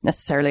doesn't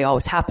necessarily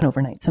always happen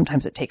overnight.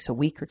 Sometimes it takes a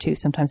week or two.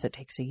 Sometimes it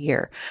takes a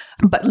year.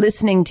 But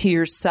listening to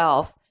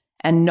yourself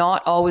and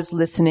not always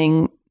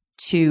listening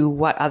to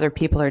what other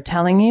people are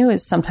telling you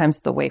is sometimes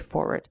the way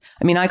forward.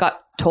 I mean, I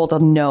got told a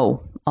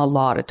no a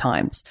lot of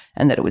times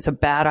and that it was a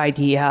bad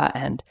idea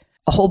and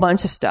a whole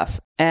bunch of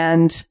stuff.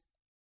 And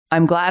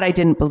I'm glad I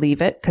didn't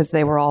believe it because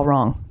they were all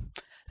wrong.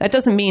 That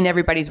doesn't mean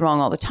everybody's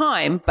wrong all the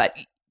time, but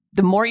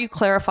the more you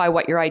clarify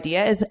what your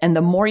idea is and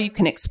the more you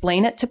can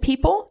explain it to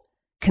people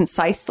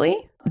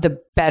concisely, the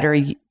better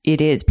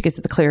it is, because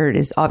the clearer it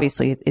is,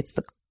 obviously it's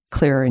the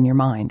clearer in your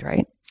mind,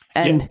 right?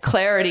 And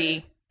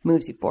clarity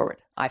moves you forward,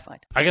 I find.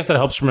 I guess that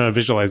helps from a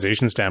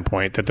visualization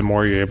standpoint, that the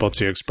more you're able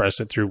to express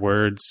it through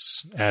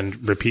words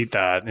and repeat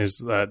that, is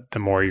that the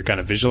more you're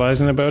kind of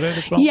visualizing about it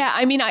as well? Yeah,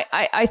 I mean,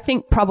 I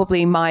think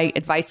probably my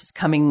advice is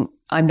coming,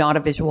 I'm not a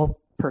visual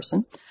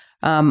person.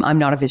 I'm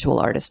not a visual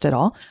artist at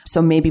all.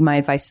 So maybe my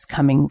advice is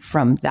coming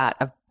from that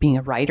of being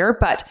a writer,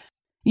 but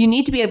you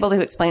need to be able to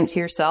explain it to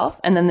yourself.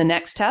 And then the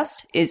next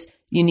test is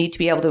you need to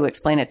be able to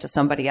explain it to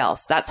somebody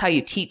else. That's how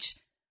you teach.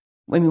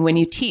 I mean, when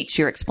you teach,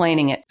 you're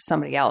explaining it to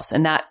somebody else,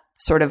 and that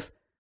sort of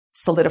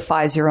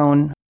solidifies your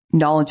own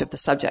knowledge of the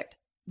subject.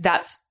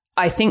 That's,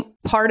 I think,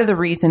 part of the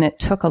reason it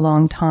took a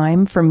long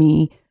time for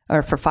me,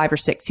 or for 5 or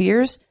 6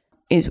 years,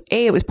 is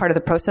A, it was part of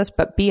the process,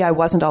 but B, I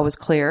wasn't always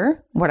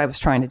clear what I was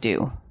trying to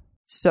do.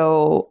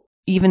 So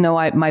even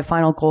though my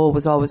final goal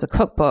was always a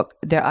cookbook,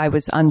 I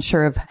was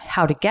unsure of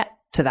how to get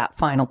to that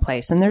final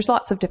place. And there's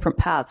lots of different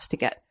paths to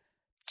get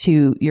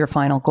to your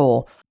final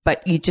goal.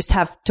 But you just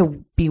have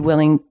to be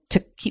willing to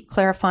keep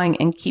clarifying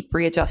and keep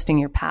readjusting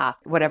your path,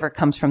 whatever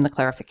comes from the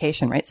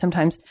clarification, right?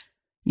 Sometimes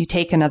you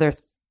take another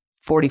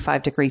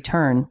 45-degree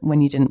turn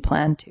when you didn't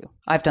plan to.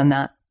 I've done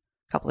that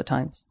a couple of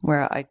times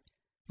where I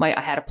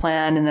had a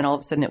plan and then all of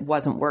a sudden it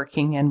wasn't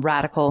working, and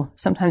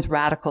sometimes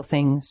radical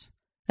things,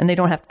 and they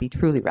don't have to be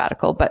truly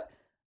radical, but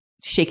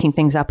shaking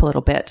things up a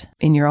little bit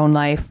in your own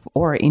life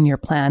or in your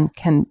plan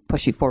can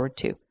push you forward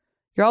too.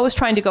 You're always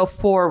trying to go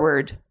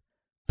forward,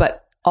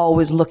 but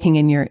always looking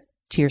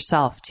to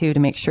yourself too, to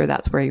make sure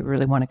that's where you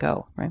really want to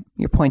go, right?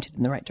 You're pointed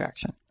in the right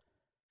direction.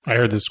 I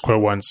heard this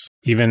quote once: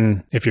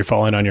 even if you're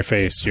falling on your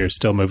face, you're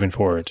still moving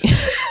forward.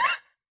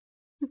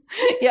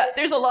 Yeah,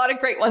 there's a lot of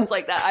great ones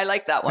like that. I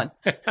like that one.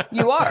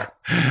 You are.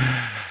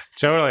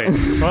 Totally.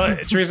 Well,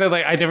 Theresa,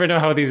 I never know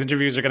how these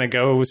interviews are going to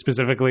go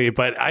specifically,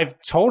 but I've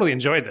totally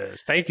enjoyed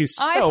this. Thank you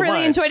so much. I've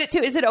really enjoyed it too.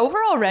 Is it over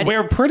already?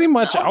 We're pretty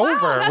much over.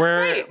 Wow, that's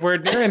great. We're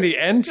nearing the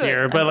end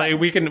here, but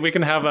we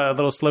can have a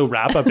little slow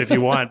wrap up if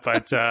you want.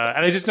 But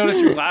and I just noticed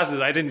your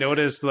glasses. I didn't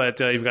notice that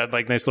you've got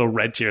nice little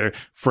red tier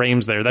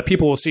frames there that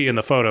people will see in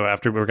the photo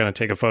after we're going to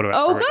take a photo.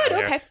 Oh,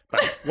 good. Okay.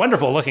 But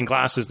wonderful looking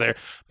glasses there.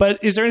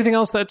 But is there anything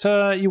else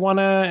that you want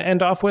to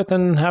end off with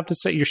and have to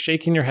say? You're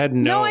shaking your head.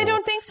 No, I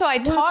don't think so. I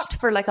talked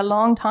for a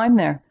long time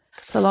there.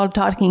 It's a lot of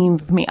talking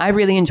for me. I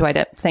really enjoyed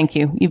it. Thank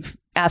you. You've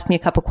asked me a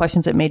couple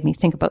questions that made me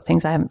think about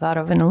things I haven't thought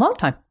of in a long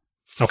time.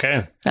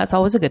 Okay. That's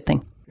always a good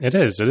thing. It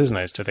is. It is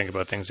nice to think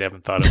about things you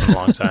haven't thought of in a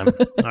long time.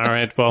 All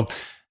right. Well,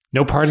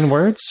 no parting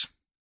words?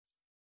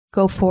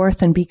 Go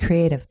forth and be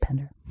creative,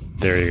 Pender.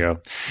 There you go.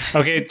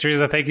 Okay,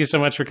 Theresa, thank you so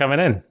much for coming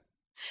in.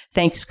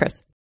 Thanks,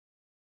 Chris.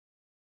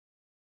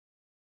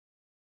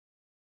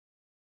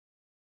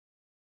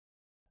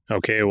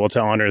 Okay, well, to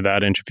honor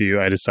that interview,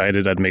 I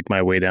decided I'd make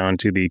my way down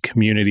to the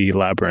community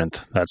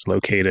labyrinth that's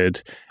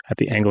located at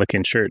the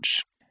Anglican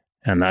Church.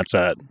 And that's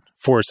at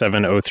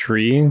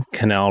 4703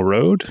 Canal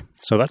Road.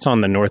 So that's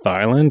on the North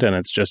Island, and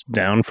it's just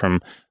down from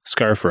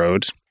Scarf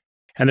Road.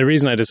 And the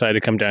reason I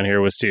decided to come down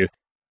here was to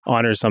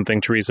honor something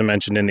Theresa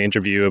mentioned in the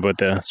interview about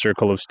the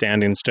circle of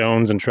standing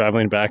stones and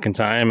traveling back in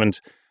time. And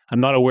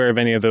I'm not aware of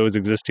any of those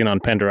existing on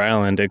Pender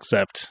Island,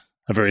 except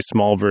a very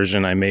small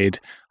version I made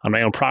on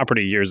my own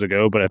property years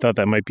ago, but I thought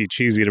that might be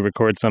cheesy to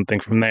record something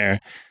from there.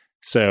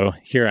 So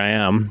here I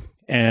am.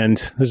 And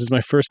this is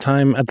my first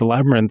time at the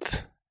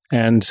labyrinth.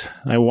 And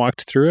I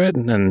walked through it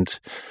and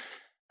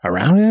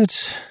around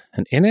it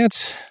and in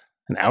it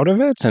and out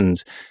of it.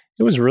 And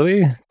it was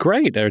really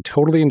great. I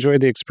totally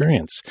enjoyed the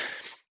experience.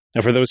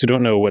 Now, for those who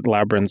don't know what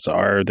labyrinths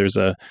are, there's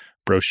a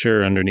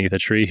brochure underneath a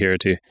tree here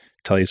to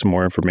tell you some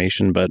more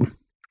information, but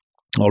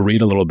I'll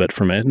read a little bit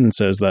from it. And it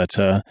says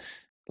that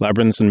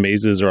labyrinths and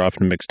mazes are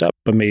often mixed up.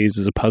 A maze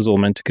is a puzzle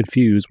meant to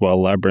confuse, while a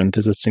labyrinth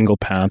is a single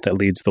path that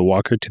leads the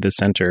walker to the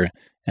center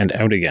and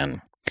out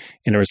again.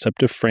 In a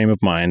receptive frame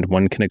of mind,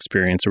 one can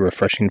experience a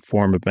refreshing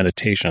form of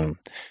meditation.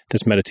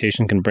 This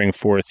meditation can bring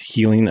forth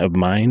healing of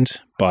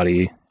mind,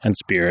 body, and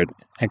spirit,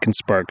 and can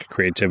spark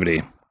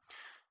creativity.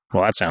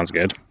 Well, that sounds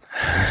good.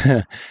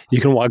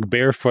 You can walk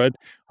barefoot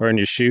or in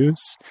your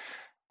shoes.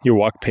 Your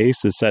walk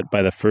pace is set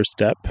by the first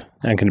step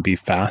and can be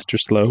fast or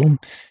slow.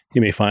 You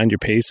may find your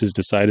pace is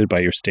decided by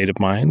your state of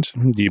mind.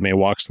 You may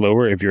walk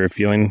slower if you're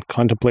feeling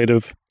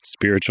contemplative,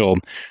 spiritual,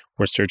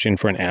 or searching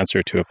for an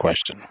answer to a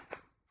question.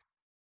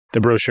 The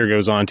brochure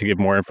goes on to give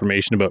more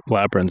information about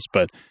labyrinths,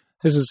 but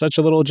this is such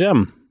a little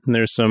gem. And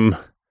there's some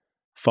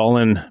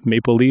fallen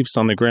maple leaves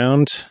on the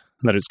ground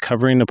that is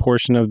covering a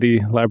portion of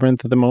the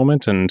labyrinth at the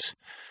moment, and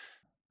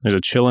there's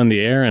a chill in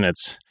the air, and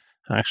it's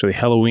actually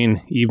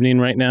Halloween evening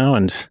right now,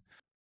 and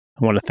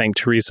I want to thank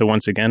Theresa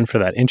once again for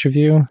that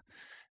interview,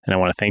 and I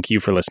want to thank you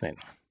for listening.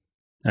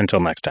 Until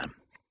next time.